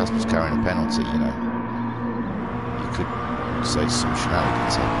 and Casper's carrying a penalty, you know. You could say some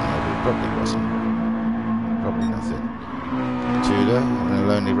shenanigans happened there, but it probably wasn't. Probably nothing. Tudor in a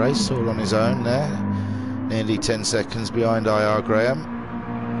lonely race, all on his own there. Nearly 10 seconds behind IR Graham.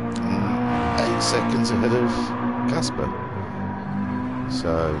 And 8 seconds ahead of Casper.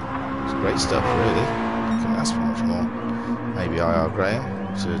 So, it's great stuff, really. You couldn't ask for much more. Maybe IR Graham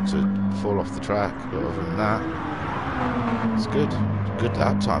to fall off the track, but other than that, it's good. Good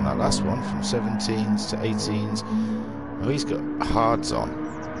lap time, that last one, from 17s to 18s. Oh, he's got hards on.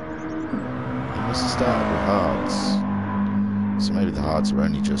 He must have started with hards. So maybe the hards are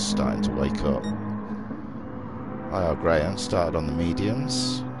only just starting to wake up. IR Graham started on the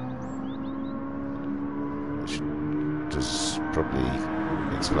mediums, which does probably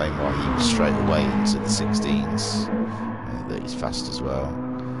explain why he was straight away into the 16s. That he's fast as well.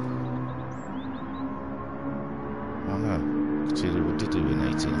 Oh no, Coutinho, what did he do in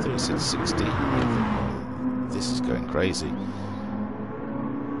 18? I thought he said 16. This is going crazy.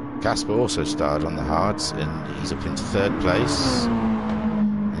 Casper also started on the hards, and he's up into 3rd place.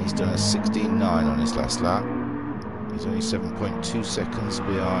 And he's done a 16.9 on his last lap. He's only 7.2 seconds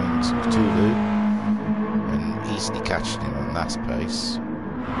behind Cthulhu, and easily catching him on last pace.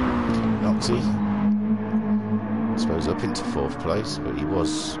 Noxie, I suppose, up into 4th place, but he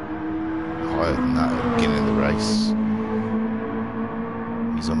was higher than that at the beginning of the race.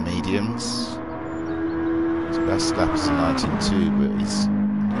 He's on mediums. His best lap is a 19.2, but he's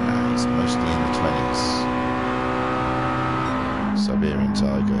mostly in the 20s. Siberian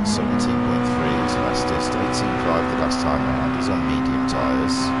Tiger, 17.3 is fastest, 18.5 the last time around. He's on medium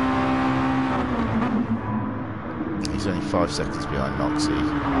tyres. He's only 5 seconds behind Noxie.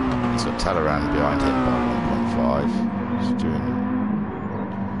 He's got Talleyrand behind him by 1.5. He's doing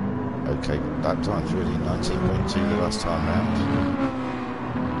okay lap times, really. 19.2 the last time round.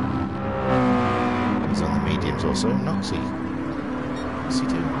 He's on the mediums also. Noxie, what's he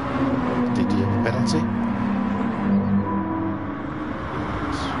doing? Did he have a penalty?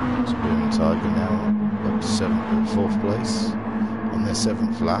 Siberian Tiger now up to 4th place on their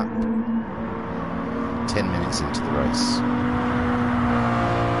 7th lap. 10 minutes into the race.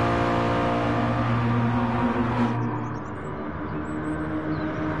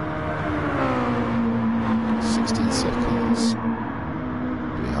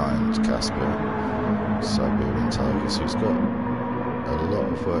 Behind Casper, Siberian Tiger, so he's got a lot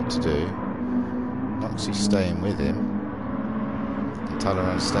of work to do. Noxie staying with him, and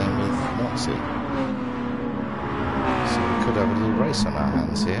Talleyrand staying with Noxie. So we could have a little race on our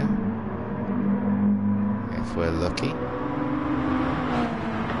hands here, if we're lucky.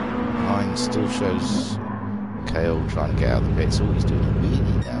 Mine still shows Cale trying to get out of the pits. Oh, he's doing a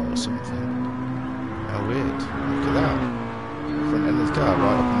wheelie now or something. How weird. Look at that. Front end of the car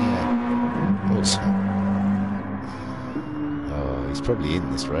right up in the air. Awesome. Oh, he's probably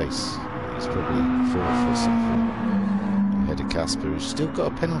in this race. He's probably 4th or something. Ahead of Casper, who's still got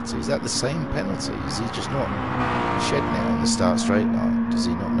a penalty. Is that the same penalty? Is he just not shedding it on the start straight line? Does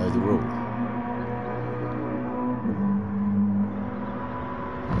he not know the rule?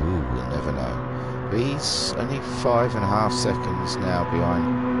 Ooh, we'll never know. But he's only 5.5 seconds now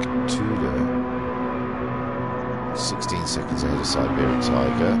behind Tudor. 16 seconds ahead of Siberian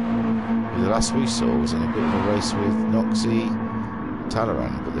Tiger. The last we saw was in a bit of a race with Noxie,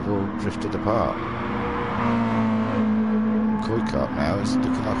 Talleyrand, but they've all drifted apart. Koikart now is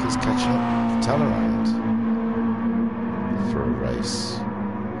looking like he's catching up with Talleyrand for a race.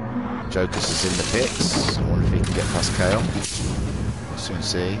 Jokers is in the pits. I wonder if he can get past Cale. We'll soon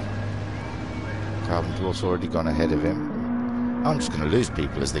see. Carbon Dwarf's already gone ahead of him. I'm just going to lose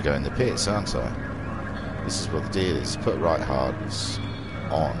people as they go in the pits, aren't I? This is what the deal is. Put right hards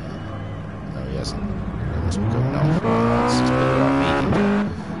on. No, he hasn't. He must be going off. Right, he's put right medium.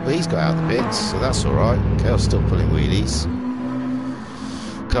 Well, he's got out the pits, so that's alright. Cale's still pulling wheelies.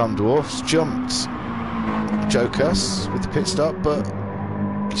 Calm Dwarf's jumped Jokers with the pit stop, but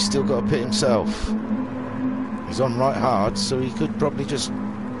he's still got to pit himself. He's on right hard, so he could probably just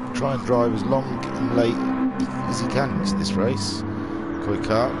try and drive as long and late as he can into this race.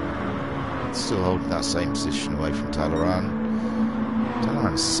 Koikart still holding that same position away from Talleyrand.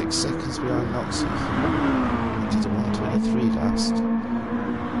 Talleyrand's 6 seconds behind Noxie. He did a 1:23 last.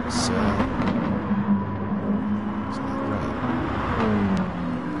 So it's not great.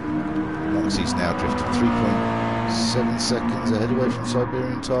 Noxie's now drifted 3.0 7 seconds ahead away from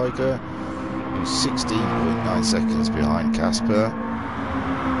Siberian Tiger, who's 16.9 seconds behind Casper.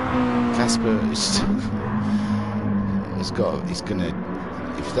 Casper is he's gonna,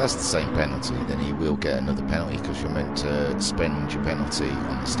 if that's the same penalty, then he will get another penalty, because you're meant to spend your penalty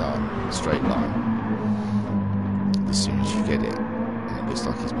on the start straight line as soon as you get it. And it looks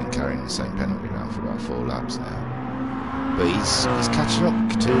like he's been carrying the same penalty around for about 4 laps now. But he's catching up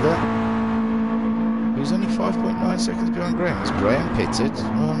with Catuda, who's only 5.9 seconds behind Graham. Has Graham pitted?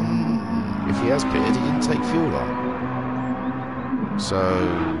 If he has pitted, he didn't take fuel on. So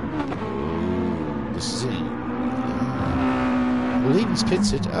this is it. I believe he's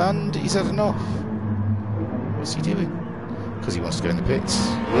pitted and he's had enough. What's he doing? Because he wants to go in the pits.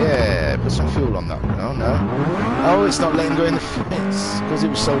 Yeah, put some fuel on that. Oh no. Oh, it's not letting him go in the pits because it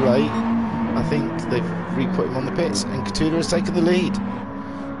was so late. I think they've re-put him on the pits, and Catuda has taken the lead.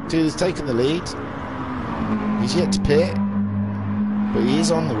 Catuda's taken the lead. He's yet to pit, but he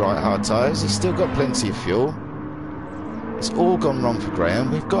is on the right hard tyres. He's still got plenty of fuel. It's all gone wrong for Graham.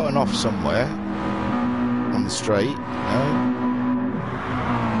 We've got an off somewhere on the straight. No.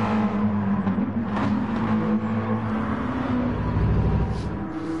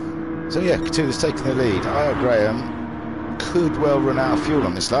 So yeah, Catuda's taken the lead. Graham could well run out of fuel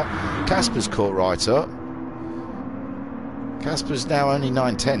on this lap. Casper's caught right up. Casper's now only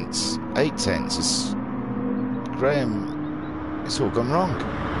 9 tenths, 8 tenths. Graham, it's all gone wrong.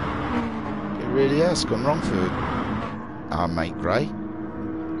 It really has gone wrong for our mate Gray.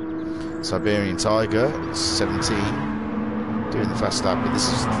 Siberian Tiger, 17, doing the fast lap, but this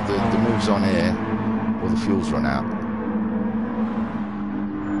is the moves on here, or the fuel's run out.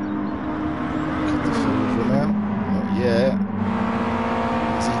 Could the fuel's run out? Not yet.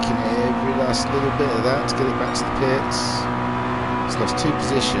 Taking every last little bit of that to get it back to the pits. He's lost 2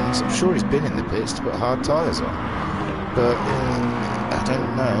 positions. I'm sure he's been in the pits to put hard tyres on, but I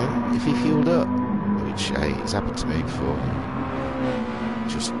don't know if he fueled up, which, hey, it's happened to me before.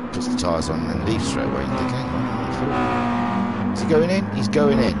 Just puts the tyres on and then leaves straight away and think, hang on, is he going in? He's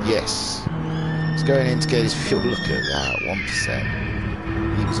going in, yes. He's going in to get his fuel. Look at that,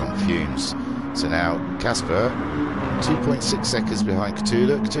 1%. He was on fumes. So now Casper, 2.6 seconds behind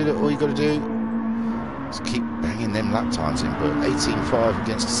Catuda. Catuda, all you got to do is keep banging them lap times in, but 18.5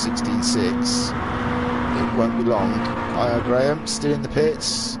 against 16.6. It won't be long. Graham still in the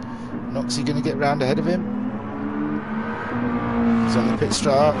pits. Noxie going to get round ahead of him. He's on the pit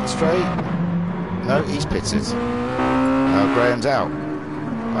straight. No, he's pitted. Graham's out.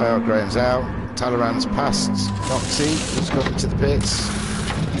 Graham's out. Talleyrand's passed Noxie, who's got into the pits.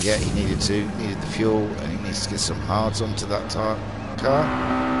 Yeah, he needed the fuel, and he needs to get some hards onto that car.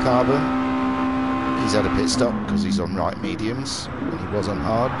 Carbon. He's had a pit stop because he's on right mediums when he was on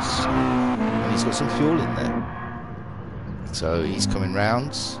hards, and he's got some fuel in there. So he's coming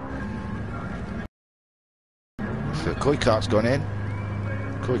round. Koikarp's gone in.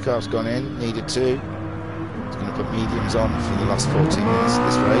 Koikarp's gone in, needed to. He's going to put mediums on for the last 14 minutes of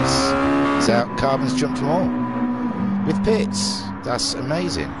this race. He's out. Carbon's jumped them all with pits. That's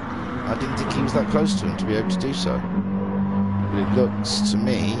amazing. I didn't think he was that close to him to be able to do so. But it looks to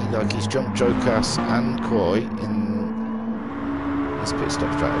me like he's jumped Jokas and Koi in his pit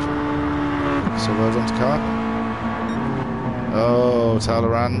stop strategy. So well done to Carbon. Oh,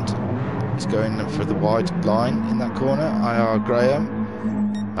 Talleyrand. He's going for the wide line in that corner. Graham.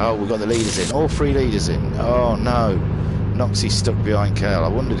 Oh, we've got the leaders in. All 3 leaders in. Oh, no. Noxie's stuck behind Kale. I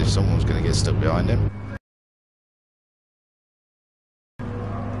wondered if someone was going to get stuck behind him.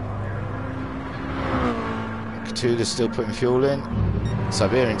 Catuda's still putting fuel in.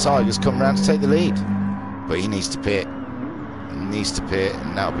 Siberian Tiger's come round to take the lead. But he needs to pit. And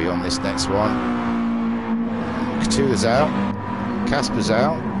that'll be on this next one. Catuda's out. Casper's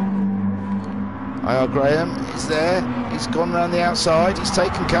out. Graham is there. He's gone round the outside. He's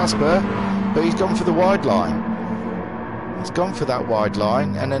taken Casper, but he's gone for the wide line. He's gone for that wide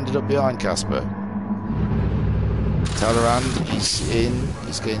line and ended up behind Casper. Talleyrand, he's in.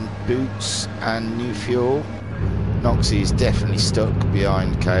 He's getting boots and new fuel. Noxie is definitely stuck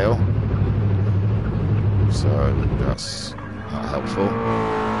behind Kale. So that's not helpful.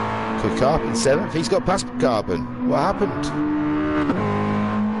 Koikarp in 7th. He's got past Carbon. What happened?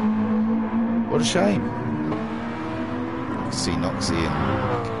 What a shame. You can see Noxie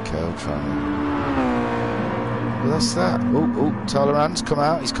and Kale trying. Well, that's that. Oh, Talleyrand's come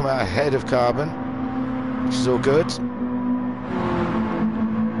out. He's come out ahead of Carbon, which is all good.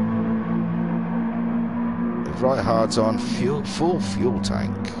 The right hard's on. Full fuel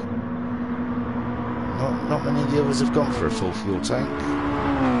tank. Not many of the others have gone for a full fuel tank.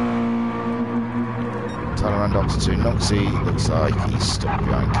 Talleyrand Oxy 2. Noxy looks like he's stuck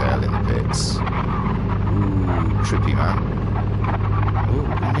behind Kale in the pits. Ooh, trippy man. Ooh,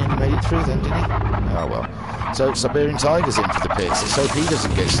 he nearly made it through then, didn't he? Oh well. So Siberian Tiger's in for the pits. Let's hope he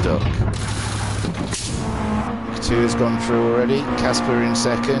doesn't get stuck. Couture's gone through already. Casper in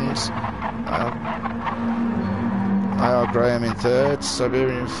second. IR Graham in third.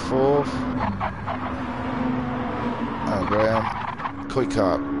 Siberian fourth. Oh, Graham.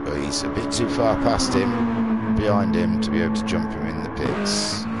 Kuykart. Oh, he's a bit too far past him, behind him, to be able to jump him in the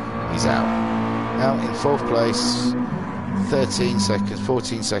pits. He's out. Now in fourth place,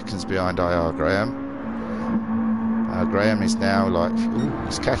 14 seconds behind IR Graham. Graham is now like, ooh,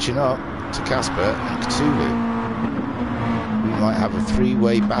 he's catching up to Casper and Cthulhu. We might have a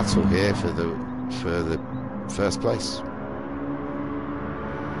three-way battle here for the first place.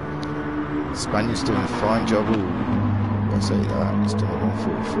 Spaniard's doing a fine job. Ooh, I say that. He's done a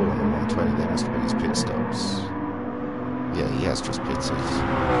 144 and a 120. They must have been his pit stops. Yeah, he has just pitted. So,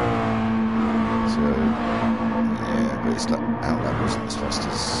 yeah, but his outlap wasn't as fast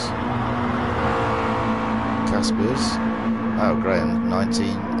as Casper's. Oh, Graham,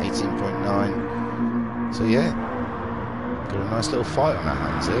 18.9. So, yeah, got a nice little fight on our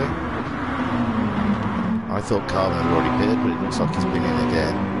hands here. I thought Carlin had already pitted, but it looks like he's been in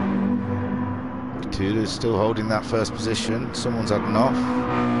again. Cthulhu's still holding that first position. Someone's had an off.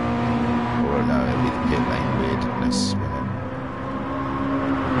 Or no, it'll be the pit lane weirdness.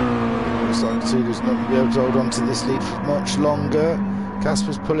 Looks like Cthulhu's not going to be able to hold on to this lead for much longer.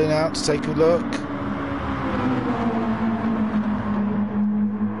 Casper's pulling out to take a look.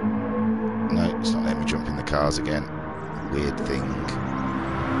 No, it's not letting me jump in the cars again. Weird thing.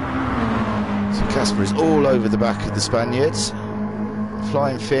 So Casper is all over the back of the Spaniards.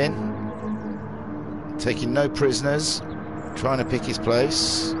 Flying Finn. Taking no prisoners, trying to pick his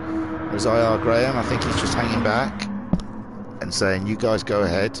place. Whereas IR Graham, I think he's just hanging back and saying, you guys go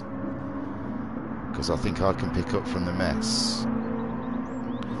ahead, because I think I can pick up from the mess.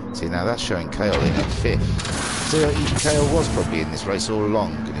 See, now that's showing Kale in at fifth. So Kale was probably in this race all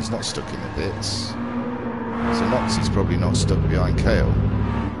along, and he's not stuck in the pits. So Noxie's probably not stuck behind Kale.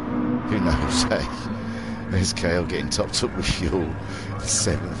 Who knows, eh? There's Kale getting topped up with fuel.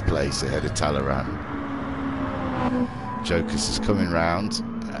 7th place ahead of Talleyrand. Jokers is coming round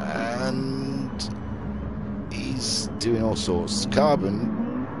and he's doing all sorts. Carbon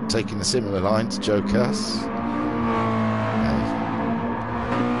taking a similar line to Jokas,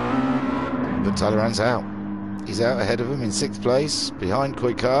 but Talleyrand's out. He's out ahead of him in 6th place, behind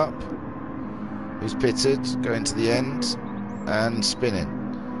Kuykart, who's pitted, going to the end and spinning.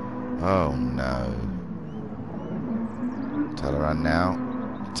 Oh no. Talleyrand now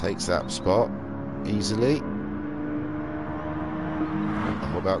takes that spot easily.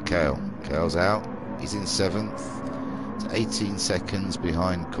 And what about Kale? Kale's out. He's in 7th. It's 18 seconds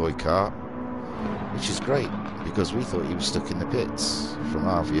behind Kuykart, which is great because we thought he was stuck in the pits from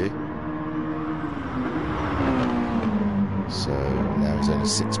our view. So now he's only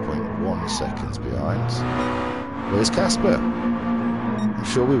 6.1 seconds behind. Where's Casper? I'm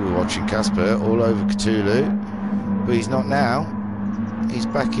sure we were watching Casper all over Cthulhu, but he's not now. He's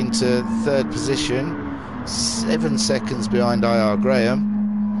back into 3rd position, 7 seconds behind IR Graham.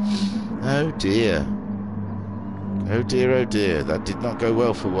 Oh dear. Oh dear, oh dear. That did not go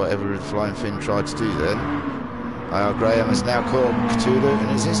well for whatever Flying Finn tried to do then. IR Graham has now caught up Cthulhu,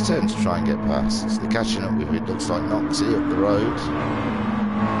 and it's his turn to try and get past. They're catching up with it. Looks like Noxie up the road.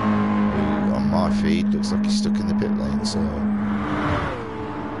 Who, on my feed, looks like he's stuck in the pit lane, so...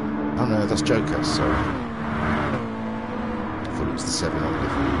 Oh no, that's Joker, sorry. I thought it was the 7 on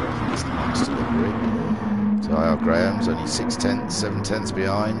livery. I think it's the monster livery. So IR Graham's only 7 tenths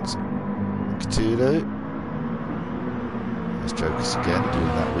behind Cthulhu. There's Jokers again, doing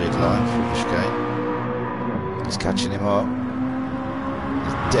that weird line through the chicane. He's catching him up.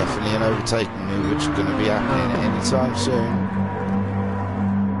 There's definitely an overtaking move which is going to be happening any time soon.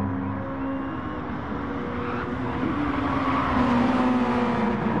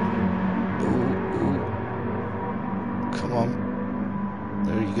 Come on.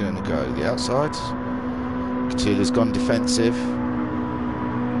 Where are you going to go? The outside? Cthulhu's gone defensive.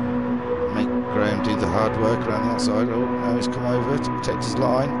 Make Graham do the hard work around the outside. Oh, now he's come over to protect his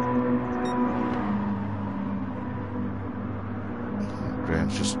line.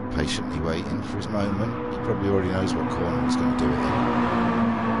 Graham's just patiently waiting for his moment. He probably already knows what corner he's going to do it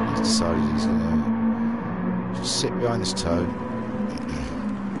in. He's decided he's going to just sit behind this toe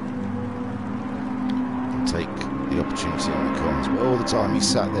and take the opportunity on the corners. But all the time he's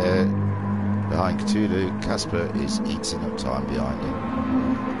sat there behind Cthulhu, Casper is eating up time behind him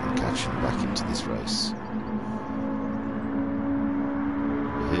and catching back into this race.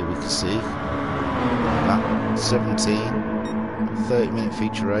 see. Lap 17, 30-minute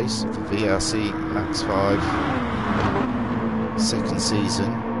feature race of the VRC MaX5 second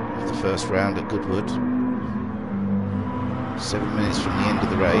season of the first round at Goodwood. 7 minutes from the end of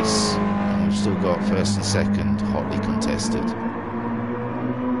the race, and we've still got first and second hotly contested,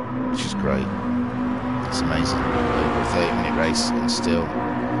 which is great. It's amazing. Over a 30-minute race, and still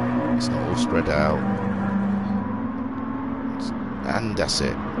it's not all spread out. And that's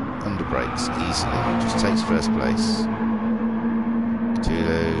it. Under brakes easily. Just takes first place.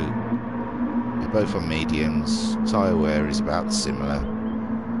 Cthulhu, they're both on mediums. Tyre wear is about similar.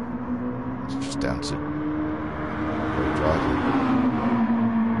 It's just down to road driving.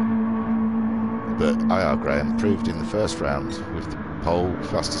 But IR Graham proved in the first round with the pole,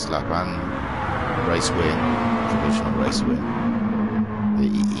 fastest lap and race win, provisional race win.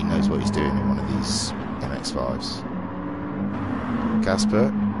 He knows what he's doing in one of these MX5s.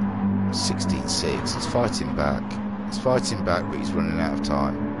 Casper, 16.6. He's fighting back. He's fighting back, but he's running out of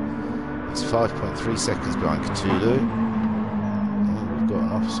time. He's 5.3 seconds behind Cthulhu. Oh, we've got an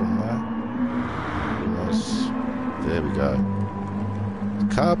off somewhere. There we go.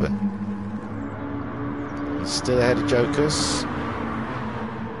 Carbon. He's still ahead of Jokers.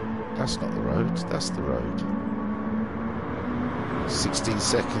 That's not the road. That's the road. 16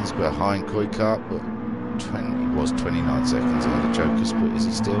 seconds behind Koikart, but he was 29 seconds ahead of Jokers, but is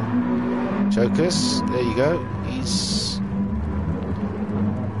he still? Jokers, there you go. He's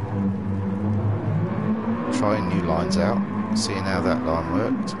trying new lines out, seeing how that line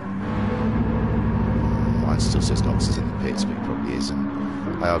worked. Mine still says Knox is in the pits, but he probably isn't.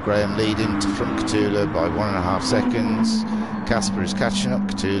 IR Graham leading from Cthulhu by 1.5 seconds. Casper is catching up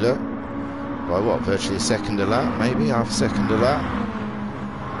Cthulhu by what, virtually a second a lap, maybe half a second a lap.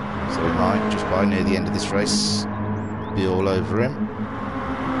 So we might, just by near the end of this race, be all over him.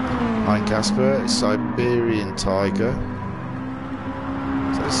 Behind Casper is Siberian Tiger.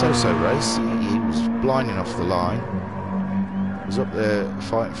 So the so-so race, he was blinding off the line. He was up there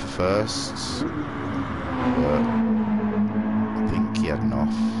fighting for first, but I think he had an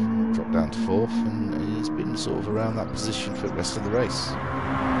off, dropped down to fourth, and he's been sort of around that position for the rest of the race.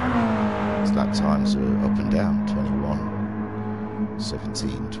 His lap times are up and down, 21.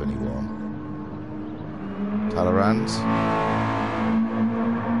 17, 21. Talleyrand,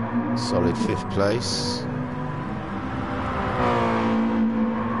 solid 5th place.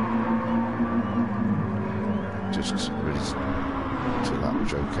 Just ready to lap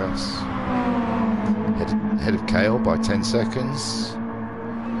Joe Cass. Ahead of Kale by 10 seconds.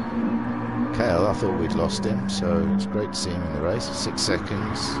 Kale, I thought we'd lost him, so it's great to see him in the race. 6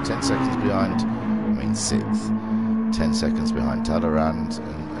 seconds, 10 seconds behind, 6th. 10 seconds behind Talleyrand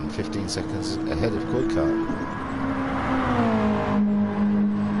and 15 seconds ahead of Koikart.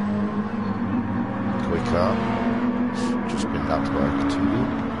 Koikart just been lapped by Cthulhu.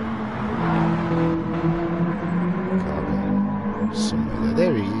 Carbon somewhere there.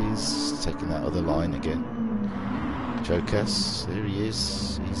 There he is, taking that other line again. Jokas, there he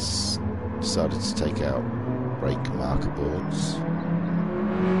is. He's decided to take out brake marker boards.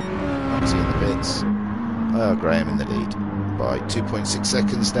 Is he in the pits? Graham in the lead by 2.6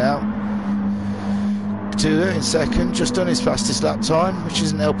 seconds now. Cthulhu in second, just done his fastest lap time, which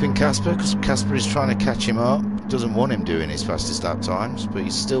isn't helping Casper because Casper is trying to catch him up. Doesn't want him doing his fastest lap times, but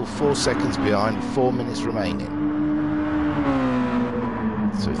he's still 4 seconds behind with 4 minutes remaining.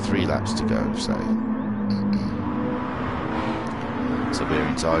 So 3 laps to go, so.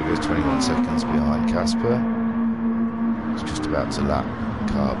 Siberian Tiger is 21 seconds behind Casper. He's just about to lap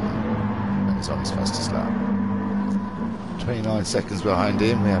Carbon. He's on his fastest lap. 29 seconds behind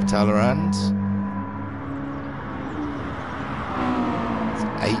him, we have Talleyrand.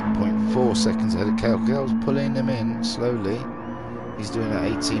 8.4 seconds ahead of Kale. Kale's pulling him in slowly. He's doing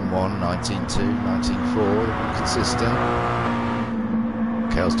it 18.1, 19.2, 19.4, consistent.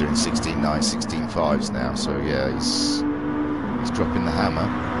 Kale's doing 16.9, 16.5s now, so yeah, he's dropping the hammer.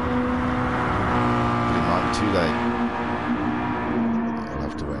 But it might be too late. We'll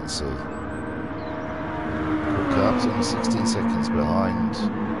have to wait and see. Koikart's only 16 seconds behind.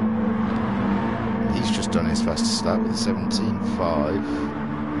 He's just done his fastest lap with a 17.5.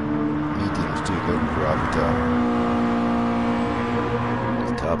 Mediums do look rather dull.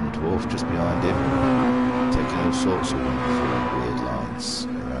 The Carbon Dwarf just behind him, taking all sorts of wonderful weird lines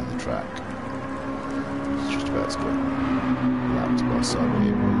around the track. He's just about to get lapped by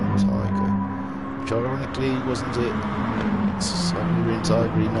Siberian Tiger. Which ironically, wasn't it? Siberian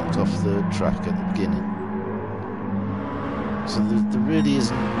Tiger he knocked off the track at the beginning. So there really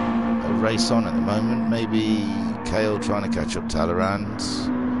isn't a race on at the moment. Maybe Kale trying to catch up Talleyrand.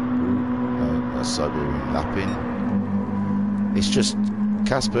 That's Siberian lapping. It's just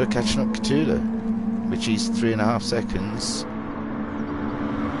Casper catching up Cthulhu, which is 3.5 seconds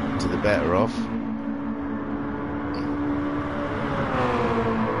to the better of.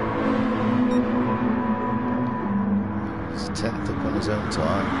 He's 10th up on his own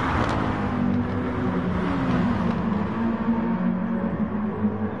time.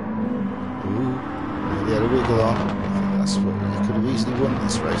 Ooh, nearly had a wiggle on. I think that's what he could have easily won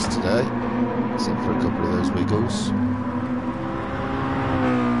this race today, except for a couple of those wiggles.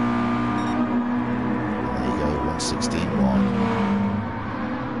 16.1.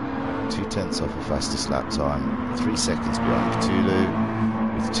 2/10 off the fastest lap time. 3 seconds behind Cthulhu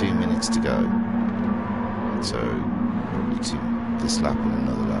with 2 minutes to go. So probably this lap and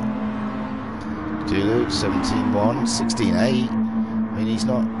another lap. Cthulhu 17.1, 16.8. I mean, he's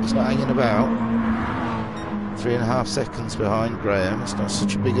not hanging about. 3.5 seconds behind Graham. It's not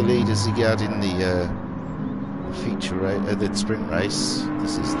such a big a lead as he had in the feature race, the sprint race.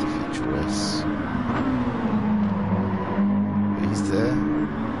 This is the feature race. He's there,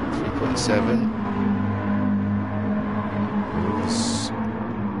 3.7.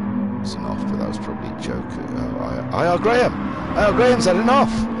 It's an off, but that was probably a joke. IR Graham! IR Graham's had an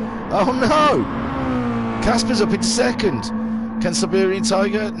off! Oh no! Casper's up into second. Can Siberian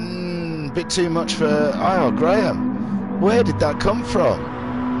Tiger? Bit too much for IR Graham. Where did that come from?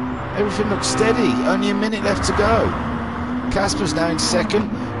 Everything looks steady, only a minute left to go. Casper's now in second.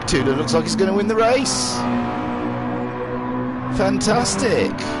 Cthulhu looks like he's going to win the race.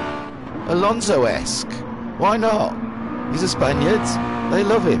 Fantastic. Alonso-esque. Why not? He's a Spaniard. They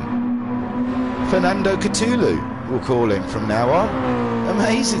love him. Fernando Cthulhu, we'll call him from now on.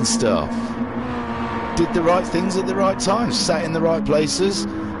 Amazing stuff. Did the right things at the right time. Sat in the right places.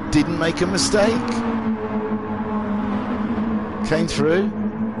 Didn't make a mistake. Came through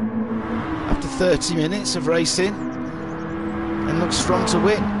after 30 minutes of racing and looked strong to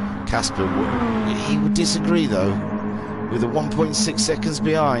win. Casper, he would disagree though. With a 1.6 seconds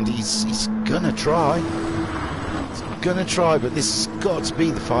behind, he's gonna try. He's gonna try, but this has got to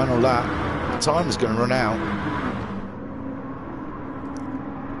be the final lap. The time is gonna run out.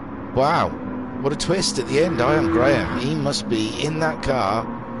 Wow, what a twist at the end. I am Graham. He must be in that car.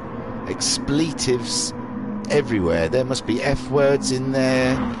 Expletives everywhere. There must be F words in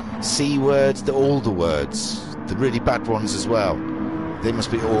there, C words, all the words. The really bad ones as well. They must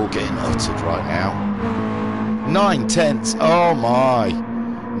be all getting uttered right now. 9/10. Oh my.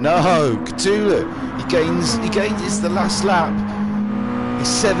 No, Cthulhu. He gains, it's the last lap. He's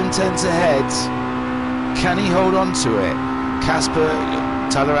 7/10 ahead. Can he hold on to it? Casper,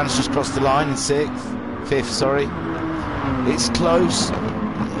 Talleyrand's just crossed the line in fifth, sorry. It's close.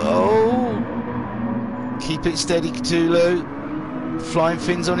 Oh. Keep it steady, Cthulhu. Flying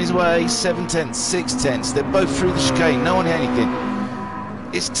Finn's on his way. 7/10, 6/10. They're both through the chicane. No one hit anything.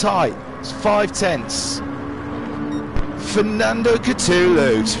 It's tight. It's 5/10. Fernando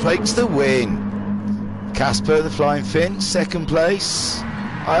Cthulhu takes the win. Casper, the Flying Finn, second place.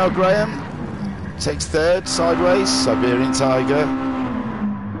 IR Graham takes third, sideways. Siberian Tiger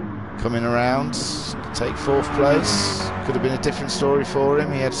coming around to take fourth place. Could have been a different story for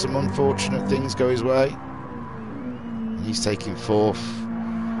him. He had some unfortunate things go his way. He's taking fourth.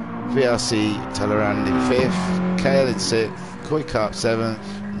 VRC Talleyrand in fifth. Kale in sixth. Koi Carp seventh.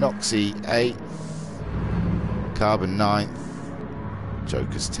 Noxie eighth. Carbon 9th,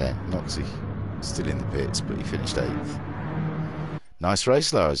 Joker's 10th. Noxie still in the pits, but he finished 8th. Nice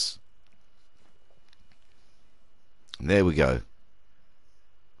race, Lars. And there we go.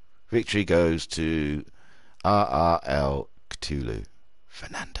 Victory goes to RRL Cthulhu.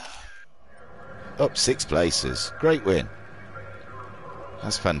 Fernando. Up 6 places. Great win.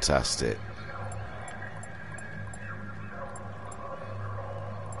 That's fantastic.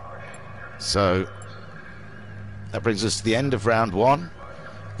 So that brings us to the end of round 1.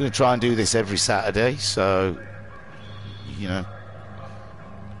 I'm going to try and do this every Saturday, so, you know,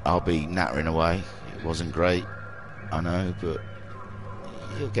 I'll be nattering away. It wasn't great, I know, but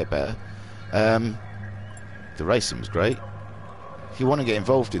you'll get better. The racing was great. If you want to get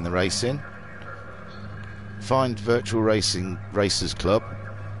involved in the racing, find Virtual Racers Club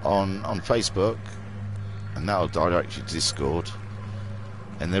on Facebook, and that'll direct you to Discord.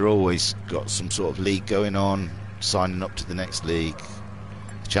 And they're always got some sort of league going on, signing up to the next league.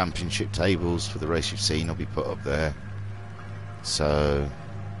 The championship tables for the race you've seen will be put up there. So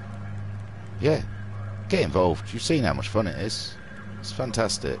yeah, get involved. You've seen how much fun it is. It's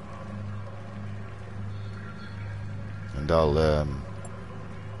fantastic. And I'll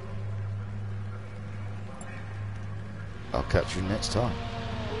catch you next time.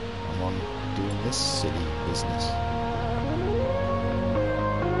 I'm on doing this silly business.